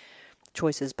make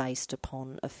choices based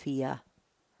upon a fear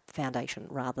foundation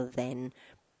rather than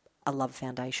a love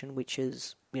foundation, which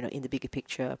is in the bigger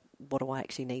picture, what do I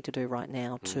actually need to do right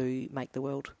now to make the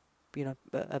world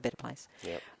a better place.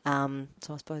 Yep.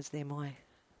 So I suppose they're my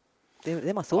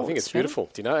thoughts. I think it's beautiful,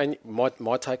 and my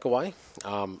takeaway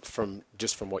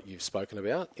from what you've spoken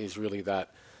about is really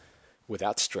that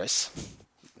without stress,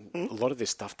 a lot of this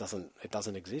stuff doesn't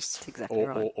exist. That's exactly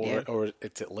right. Or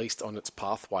it's at least on its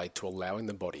pathway to allowing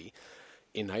the body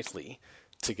innately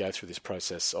to go through this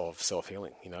process of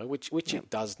self-healing, which it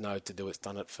does know to do. It's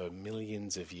done it for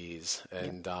millions of years.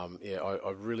 And I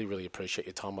really, really appreciate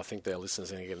your time. I think that our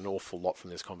listeners are going to get an awful lot from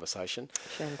this conversation.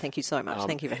 Shannon, thank you so much.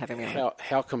 Thank you for having me on.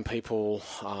 How can people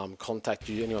contact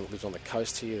you? Anyone that lives on the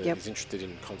coast here that is interested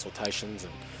in consultations?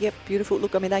 Yep, beautiful.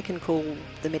 Look, they can call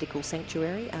the Medical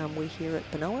Sanctuary. We're here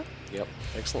at Benoa. Yep,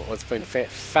 excellent. Well, it's been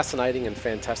fascinating and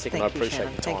fantastic, and I appreciate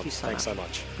your time. Thank you Thanks so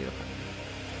much. Beautiful.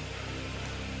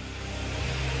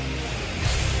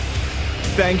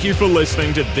 Thank you for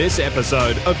listening to this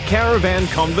episode of Caravan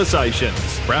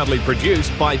Conversations, proudly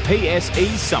produced by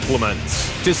PSE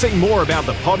Supplements. To see more about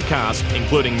the podcast,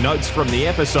 including notes from the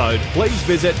episode, please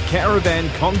visit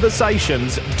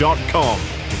caravanconversations.com.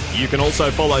 You can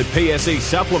also follow PSE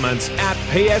Supplements at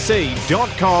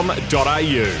pse.com.au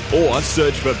or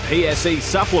search for PSE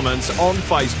Supplements on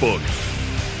Facebook.